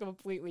 He looks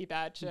completely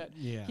batshit.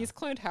 Yeah. He's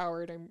Clint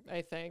Howard,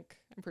 I think.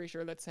 I'm pretty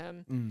sure that's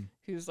him.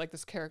 Who's like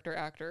this character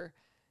actor.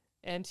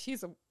 And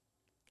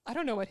I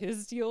don't know what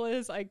his deal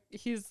is.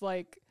 He's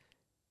like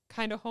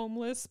kind of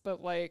homeless,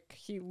 but like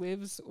he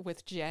lives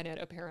with Janet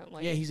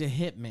apparently. Yeah, he's a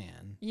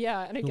hitman.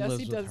 Yeah, and I guess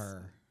he does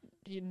her.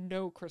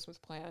 No Christmas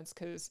plans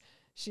because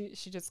she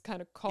just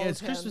kind of calls Yeah, it's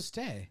him. Christmas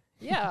Day.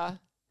 Yeah.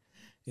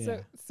 Yeah.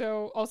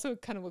 So also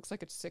it kind of looks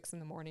like it's 6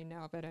 a.m.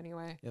 now, but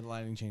anyway. Yeah, the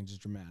lighting changes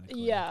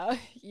dramatically.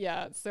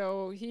 Yeah.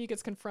 So he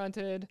gets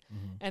confronted,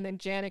 and then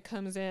Janet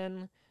comes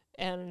in,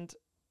 and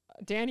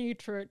Danny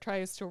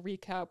tries to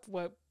recap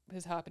what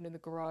has happened in the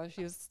garage.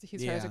 He tries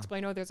to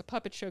explain, there's a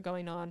puppet show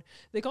going on.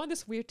 They go on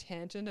this weird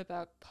tangent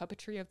about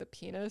puppetry of the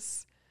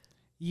penis.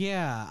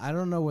 Yeah, I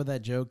don't know where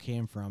that joke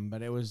came from,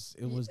 but it was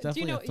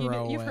definitely a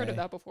throwaway. You've heard of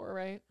that before,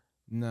 right?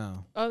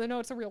 No. Oh, no,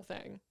 it's a real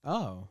thing.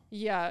 Oh.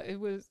 Yeah, it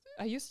was.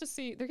 There used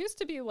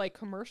to be like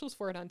commercials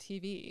for it on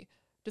TV,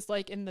 just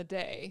like in the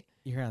day.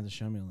 You're going to have to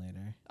show me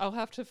later. I'll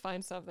have to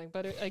find something,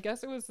 but I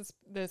guess it was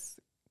this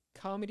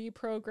comedy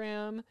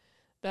program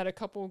that a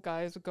couple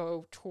guys would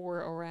go tour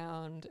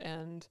around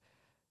and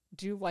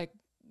do like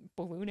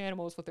balloon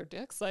animals with their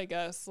dicks, I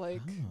guess.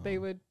 Like they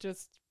would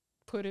just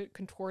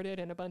contort it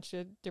in a bunch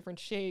of different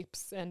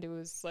shapes, and it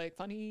was like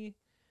funny.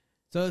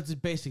 So it's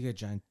basically a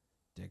giant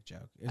dick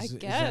joke. I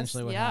guess,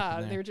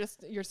 yeah. They're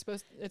just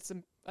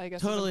I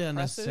guess totally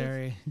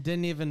unnecessary.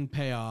 Didn't even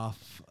pay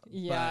off.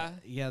 Yeah,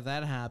 but yeah,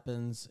 that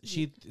happens.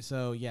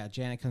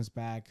 Janet comes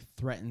back,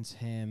 threatens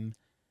him,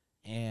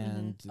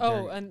 and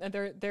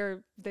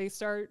they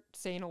start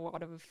saying a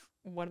lot of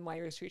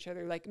one-liners to each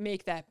other, like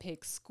 "make that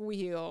pig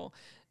squeal."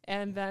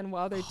 And then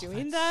while they're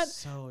doing that,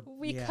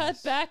 we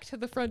cut back to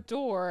the front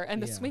door,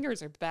 and the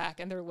swingers are back,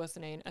 and they're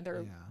listening, and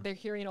they're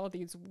hearing all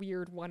these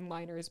weird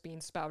one-liners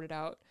being spouted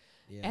out,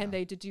 and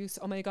they deduce,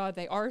 oh my god,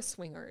 they are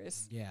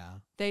swingers. Yeah,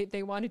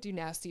 they want to do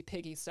nasty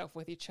piggy stuff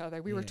with each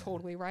other. We were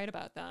totally right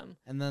about them.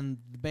 And then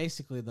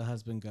basically the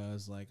husband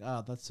goes like,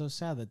 "Oh, that's so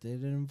sad that they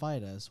didn't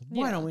invite us.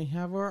 Why don't we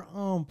have our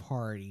own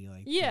party?"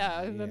 Like,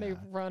 and then they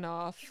run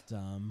off.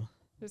 Dumb.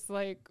 It's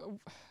like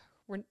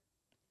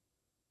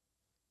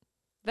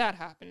that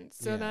happens.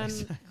 So then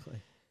exactly.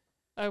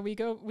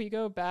 we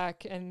go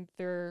back, and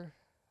they're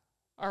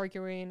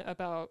arguing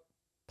about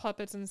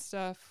puppets and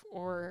stuff.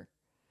 Or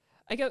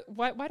I guess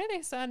why do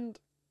they send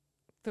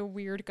the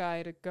weird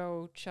guy to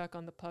go check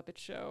on the puppet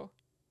show,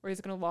 where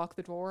he's gonna lock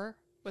the door?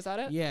 Was that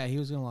it? Yeah, he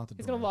was gonna lock the door.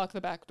 He's gonna lock the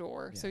back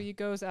door. So he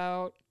goes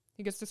out.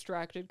 He gets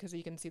distracted because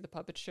he can see the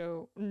puppet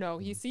show. No,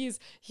 he sees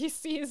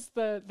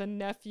the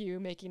nephew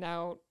making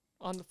out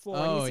on the floor.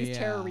 Oh, and he sees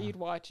Tara Reid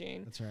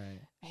watching. That's right.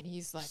 And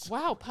he's like,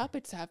 wow,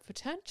 puppets have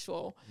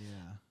potential.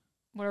 Yeah.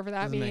 Whatever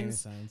that Doesn't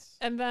means. make any sense.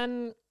 And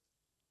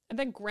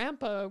then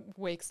Grandpa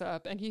wakes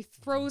up and he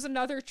throws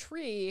another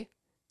tree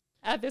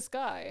at this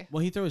guy.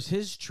 Well, he throws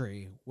his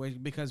tree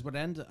because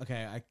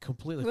I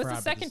completely forgot.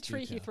 What's the second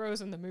tree he throws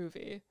in the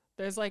movie?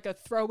 There's like a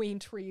throwing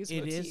trees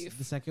It motif. is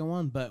the second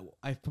one, but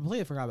I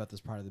completely forgot about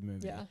this part of the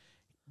movie. Yeah.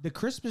 The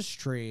Christmas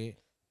tree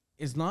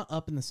is not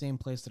up in the same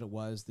place that it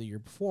was the year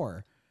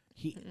before.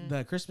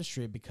 The Christmas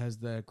tree, because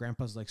the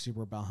grandpa's like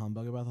super bah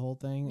humbug about the whole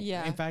thing.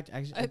 Yeah. In fact,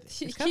 actually,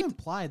 it's kind of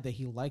implied that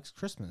he likes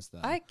Christmas,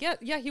 though.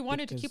 He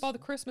wanted to keep all the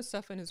Christmas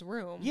stuff in his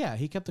room. Yeah,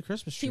 he kept the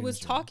Christmas tree. He was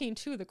talking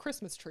to the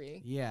Christmas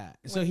tree. Yeah.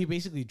 So he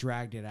basically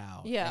dragged it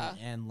out. Yeah.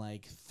 And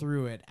like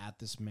threw it at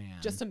this man.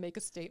 Just to make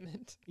a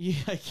statement. Yeah,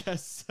 I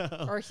guess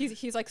so. Or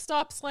he's like,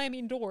 stop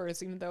slamming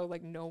doors, even though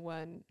like no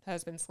one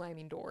has been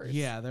slamming doors.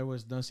 Yeah, there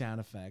was no sound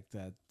effect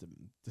to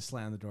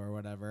slam the door or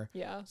whatever.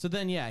 Yeah. So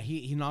then,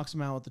 he knocks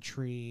him out with the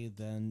tree.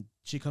 Then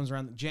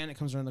Janet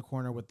comes around the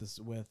corner with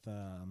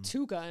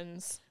 2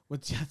 guns.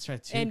 That's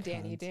right. And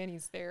Danny.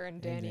 Danny's there, and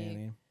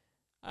Danny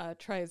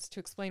tries to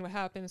explain what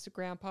happens to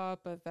Grandpa,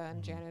 but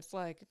then Janet's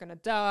like, "You're gonna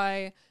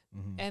die,"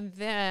 and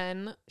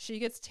then she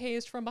gets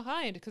tased from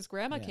behind because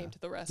Grandma came to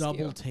the rescue.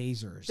 Double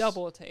tasers.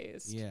 Double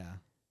tased. Yeah.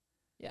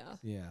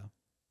 Yeah.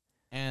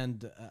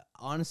 And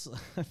honestly,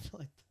 I feel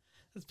like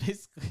that's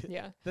basically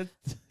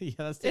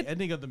that's the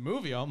ending of the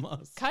movie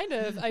almost. Kind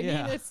of. I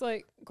mean, it's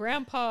like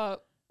Grandpa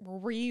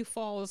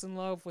falls in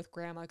love with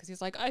Grandma because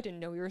he's like, I didn't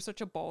know you were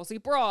such a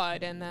ballsy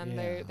broad. And then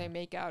they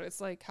make out.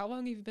 It's like, how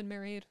long have you been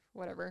married?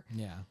 Whatever.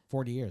 Yeah,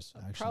 40 years,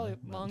 actually. Probably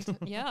long time.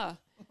 Yeah.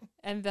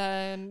 And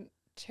then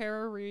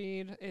Tara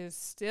Reid is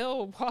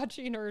still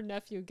watching her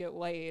nephew get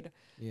laid.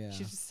 Yeah.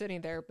 She's just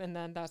sitting there. And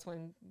then that's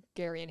when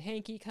Gary and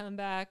Hanky come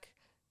back.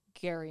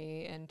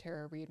 Gary and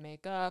Tara Reid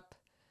make up.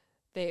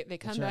 They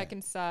come back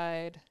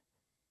inside.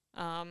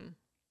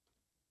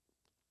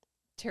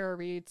 Tara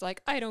Reid's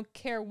like, I don't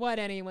care what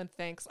anyone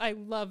thinks. I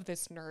love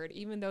this nerd,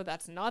 even though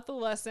that's not the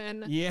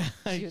lesson she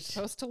was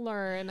supposed to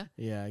learn.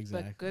 Yeah,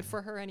 exactly. But good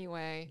for her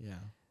anyway. Yeah.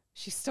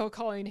 She's still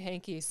calling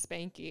Hanky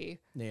Spanky.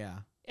 Yeah.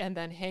 And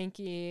then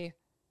Hanky,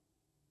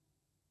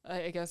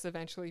 I guess,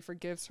 eventually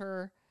forgives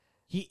her.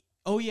 He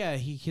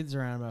kids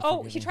around about.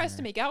 Oh, he tries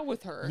to make out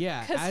with her.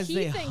 Yeah, because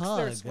he thinks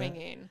they're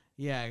swinging.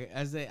 Yeah,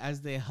 as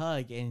they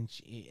hug and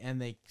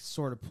they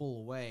sort of pull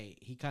away,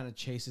 he kind of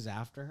chases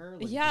after her.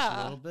 Like, just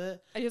a little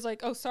bit. And he's like,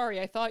 "Oh, sorry,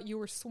 I thought you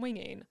were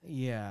swinging."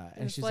 Yeah,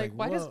 and she's like,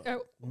 "Why does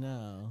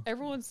no?"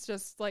 Everyone's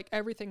just like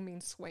everything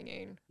means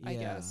swinging. I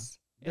guess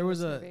there was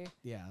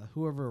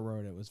whoever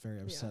wrote it was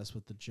very obsessed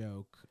with the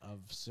joke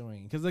of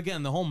swinging because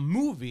again, the whole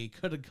movie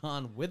could have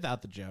gone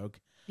without the joke.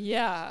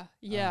 Yeah,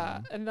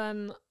 and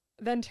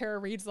then Tara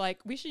Reid's like,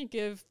 we should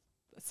give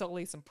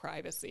Sully some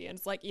privacy. And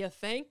it's like, you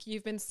think?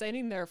 You've been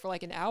sitting there for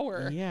like an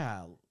hour.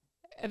 Yeah.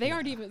 And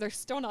they're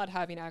still not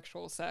having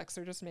actual sex.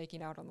 They're just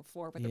making out on the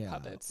floor with their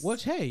puppets.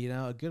 Which, hey,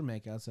 a good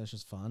makeout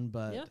session's fun,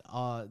 but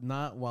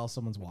not while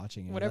someone's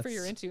watching you. Whatever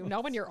you're into.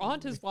 Not when your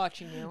aunt is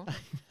watching you.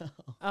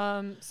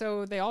 I know.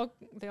 So they all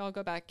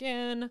go back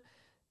in.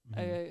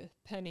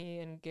 Penny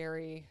and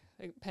Gary...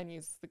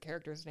 Penny's the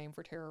character's name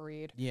for Tara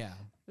Reid. Yeah,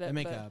 they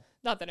make up.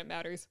 Not that it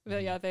matters.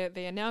 But yeah,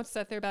 they announce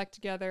that they're back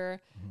together.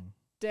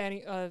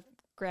 Danny,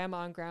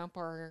 Grandma and Grandpa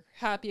are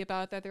happy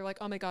about that. They're like,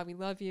 oh my God, we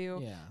love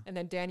you. Yeah. And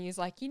then Danny's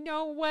like, you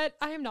know what?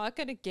 I am not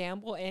going to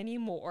gamble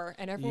anymore.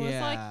 And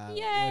everyone's like,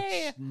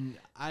 yay. Which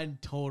I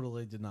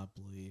totally did not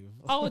believe.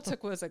 All it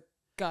took was a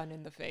gun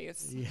in the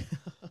face. Yeah.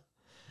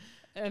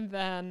 And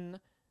then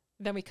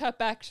we cut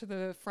back to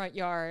the front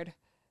yard.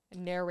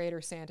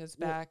 Narrator Santa's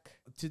back.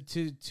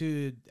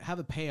 To have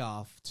a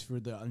payoff for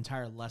the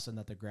entire lesson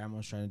that the grandma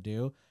was trying to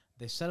do,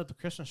 they set up the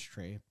Christmas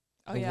tree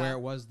where it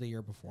was the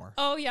year before.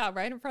 Oh yeah,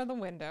 right in front of the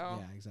window.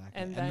 Yeah,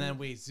 exactly. And then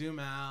we zoom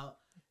out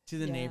to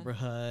the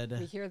neighborhood.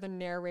 We hear the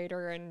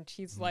narrator and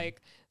she's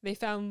like, they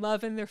found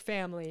love in their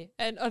family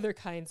and other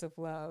kinds of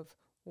love,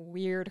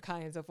 weird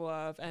kinds of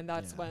love. And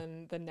that's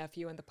when the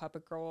nephew and the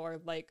puppet girl are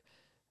like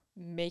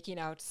making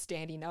out,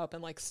 standing up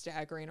and like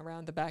staggering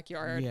around the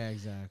backyard. Yeah,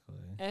 exactly.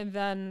 And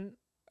then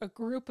a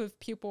group of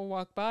people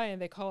walk by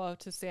and they call out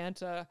to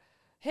Santa,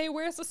 hey,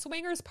 where's the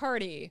swingers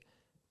party?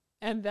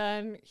 And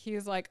then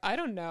he's like, I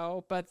don't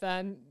know. But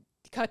then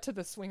cut to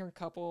the swinger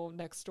couple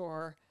next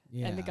door.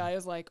 Yeah. And the guy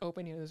is like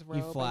opening his robe.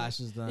 He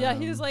flashes them. Yeah,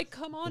 he's like,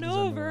 come on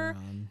over.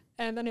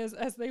 And then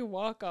as they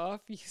walk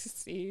off, you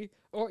see,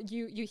 or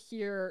you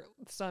hear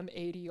some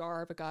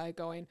ADR of a guy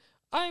going,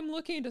 I'm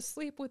looking to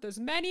sleep with as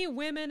many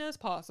women as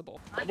possible.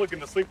 I'm looking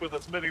to sleep with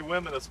as many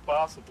women as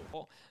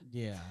possible.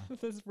 Yeah.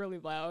 This is really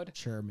loud.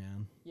 Sure,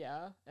 man.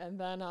 Yeah. And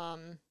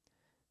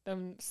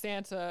then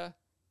Santa...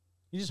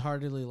 He just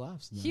heartily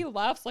laughs. He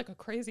laughs like a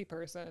crazy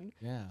person.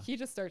 Yeah. He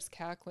just starts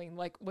cackling.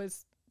 Like,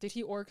 did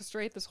he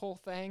orchestrate this whole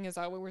thing? Is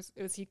that what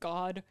was he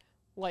God?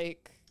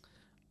 Like...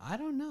 I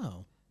don't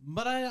know.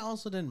 But I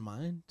also didn't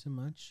mind too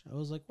much. I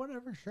was like,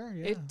 whatever, sure,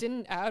 yeah. It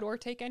didn't add or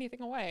take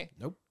anything away.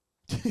 Nope.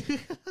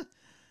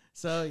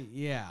 So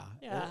yeah,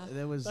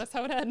 it was. That's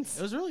how it ends.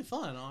 It was really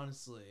fun,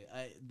 honestly.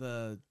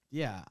 The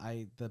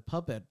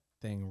puppet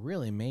thing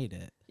really made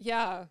it.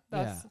 Yeah,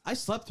 I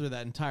slept through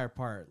that entire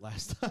part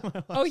last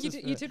time.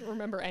 You didn't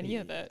remember any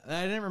of it?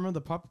 I didn't remember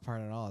the puppet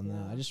part at all.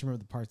 No, I just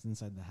remember the parts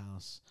inside the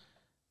house.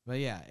 But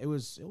yeah, it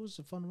was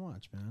a fun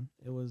watch, man.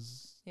 It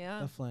was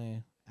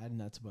definitely adding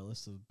that to my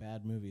list of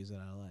bad movies that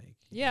I like.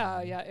 Yeah,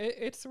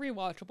 it's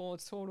rewatchable.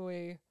 It's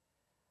totally.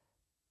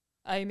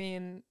 I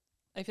mean,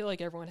 I feel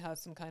like everyone has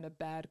some kind of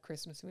bad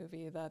Christmas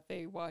movie that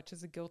they watch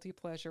as a guilty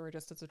pleasure or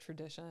just as a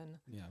tradition.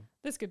 Yeah.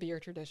 This could be your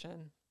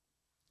tradition.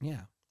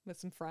 Yeah. With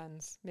some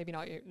friends. Maybe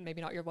not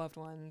your loved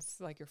ones,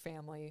 like your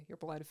family, your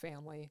blood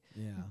family.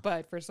 Yeah.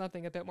 But for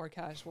something a bit more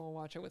casual,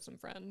 watch it with some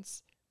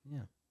friends.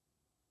 Yeah.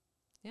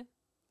 Yeah.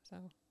 So.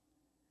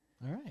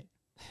 All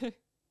right.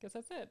 Guess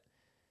that's it.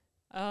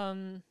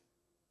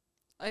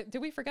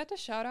 Did we forget to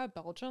shout out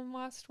Belgium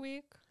last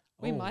week?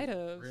 We might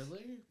have.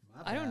 Really?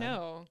 I don't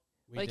know.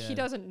 He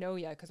doesn't know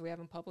yet because we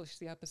haven't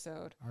published the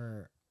episode.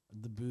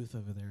 The booth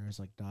over there is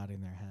like nodding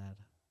their head.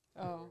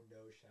 Oh. No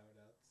shout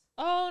outs.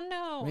 Oh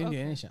no. We didn't do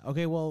any shout.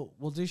 Okay, well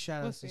we'll do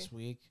shout outs this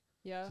week.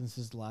 Yeah. Since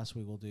this is the last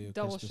week, we'll do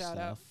double Christmas shout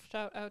stuff. out.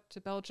 Shout out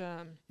to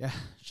Belgium. Yeah.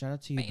 Shout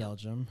out to you, Bam.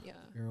 Belgium. Yeah.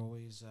 You're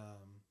always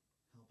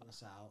helping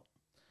us out.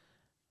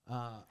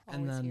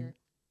 And then here.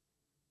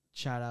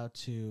 shout out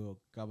to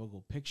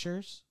Gabagool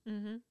Pictures.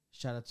 Mm-hmm.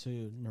 Shout out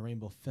to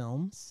Rainbow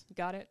Films.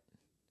 Got it.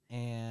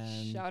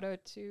 And shout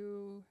out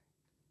to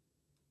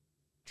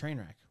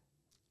Trainwreck.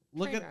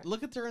 Look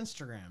at their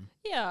Instagram.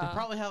 Yeah. They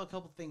probably have a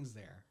couple things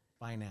there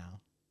by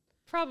now.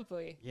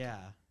 Probably. Yeah.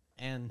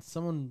 And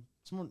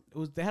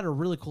they had a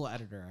really cool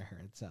editor, I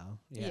heard. So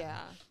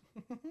Yeah.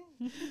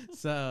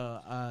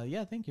 So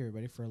thank you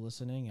everybody for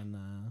listening,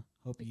 and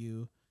hope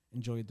you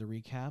enjoyed the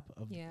recap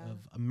of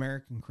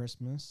American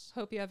Christmas.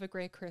 Hope you have a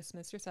great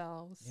Christmas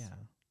yourselves. Yeah.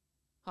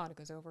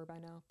 Hanukkah's over by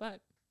now, but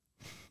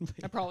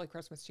probably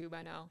Christmas too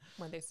by now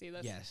when they see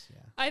this. Yes,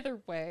 yeah.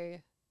 Either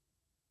way,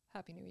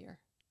 Happy New Year.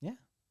 Yeah.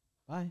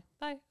 Bye.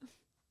 Bye.